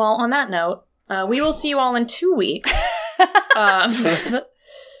 Well, on that note, we will see you all in 2 weeks.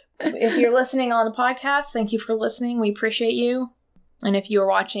 If you're listening on the podcast, thank you for listening. We appreciate you. And if you are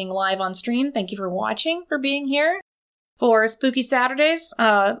watching live on stream, thank you for watching, for being here. For Spooky Saturdays,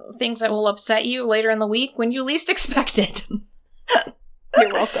 things that will upset you later in the week when you least expect it.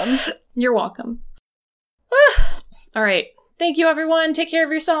 You're welcome. You're welcome. All right. Thank you, everyone. Take care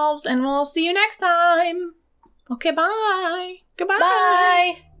of yourselves, and we'll see you next time. Okay, bye. Goodbye.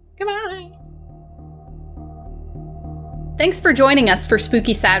 Bye. Goodbye. Thanks for joining us for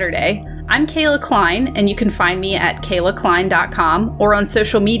Spooky Saturday. I'm Kayla Klein, and you can find me at kaylaklein.com or on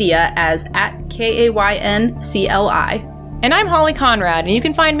social media as @KAYNCLI. And I'm Holly Conrad, and you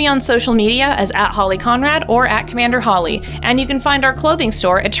can find me on social media as @Holly Conrad or @Commander Holly, and you can find our clothing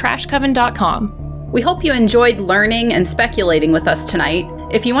store at trashcoven.com. We hope you enjoyed learning and speculating with us tonight.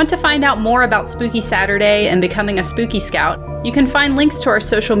 If you want to find out more about Spooky Saturday and becoming a Spooky Scout, you can find links to our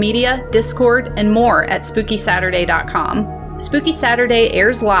social media, Discord, and more at spookysaturday.com. Spooky Saturday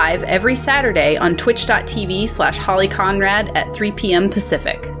airs live every Saturday on twitch.tv/HollyConrad at 3 p.m.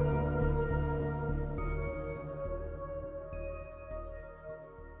 Pacific.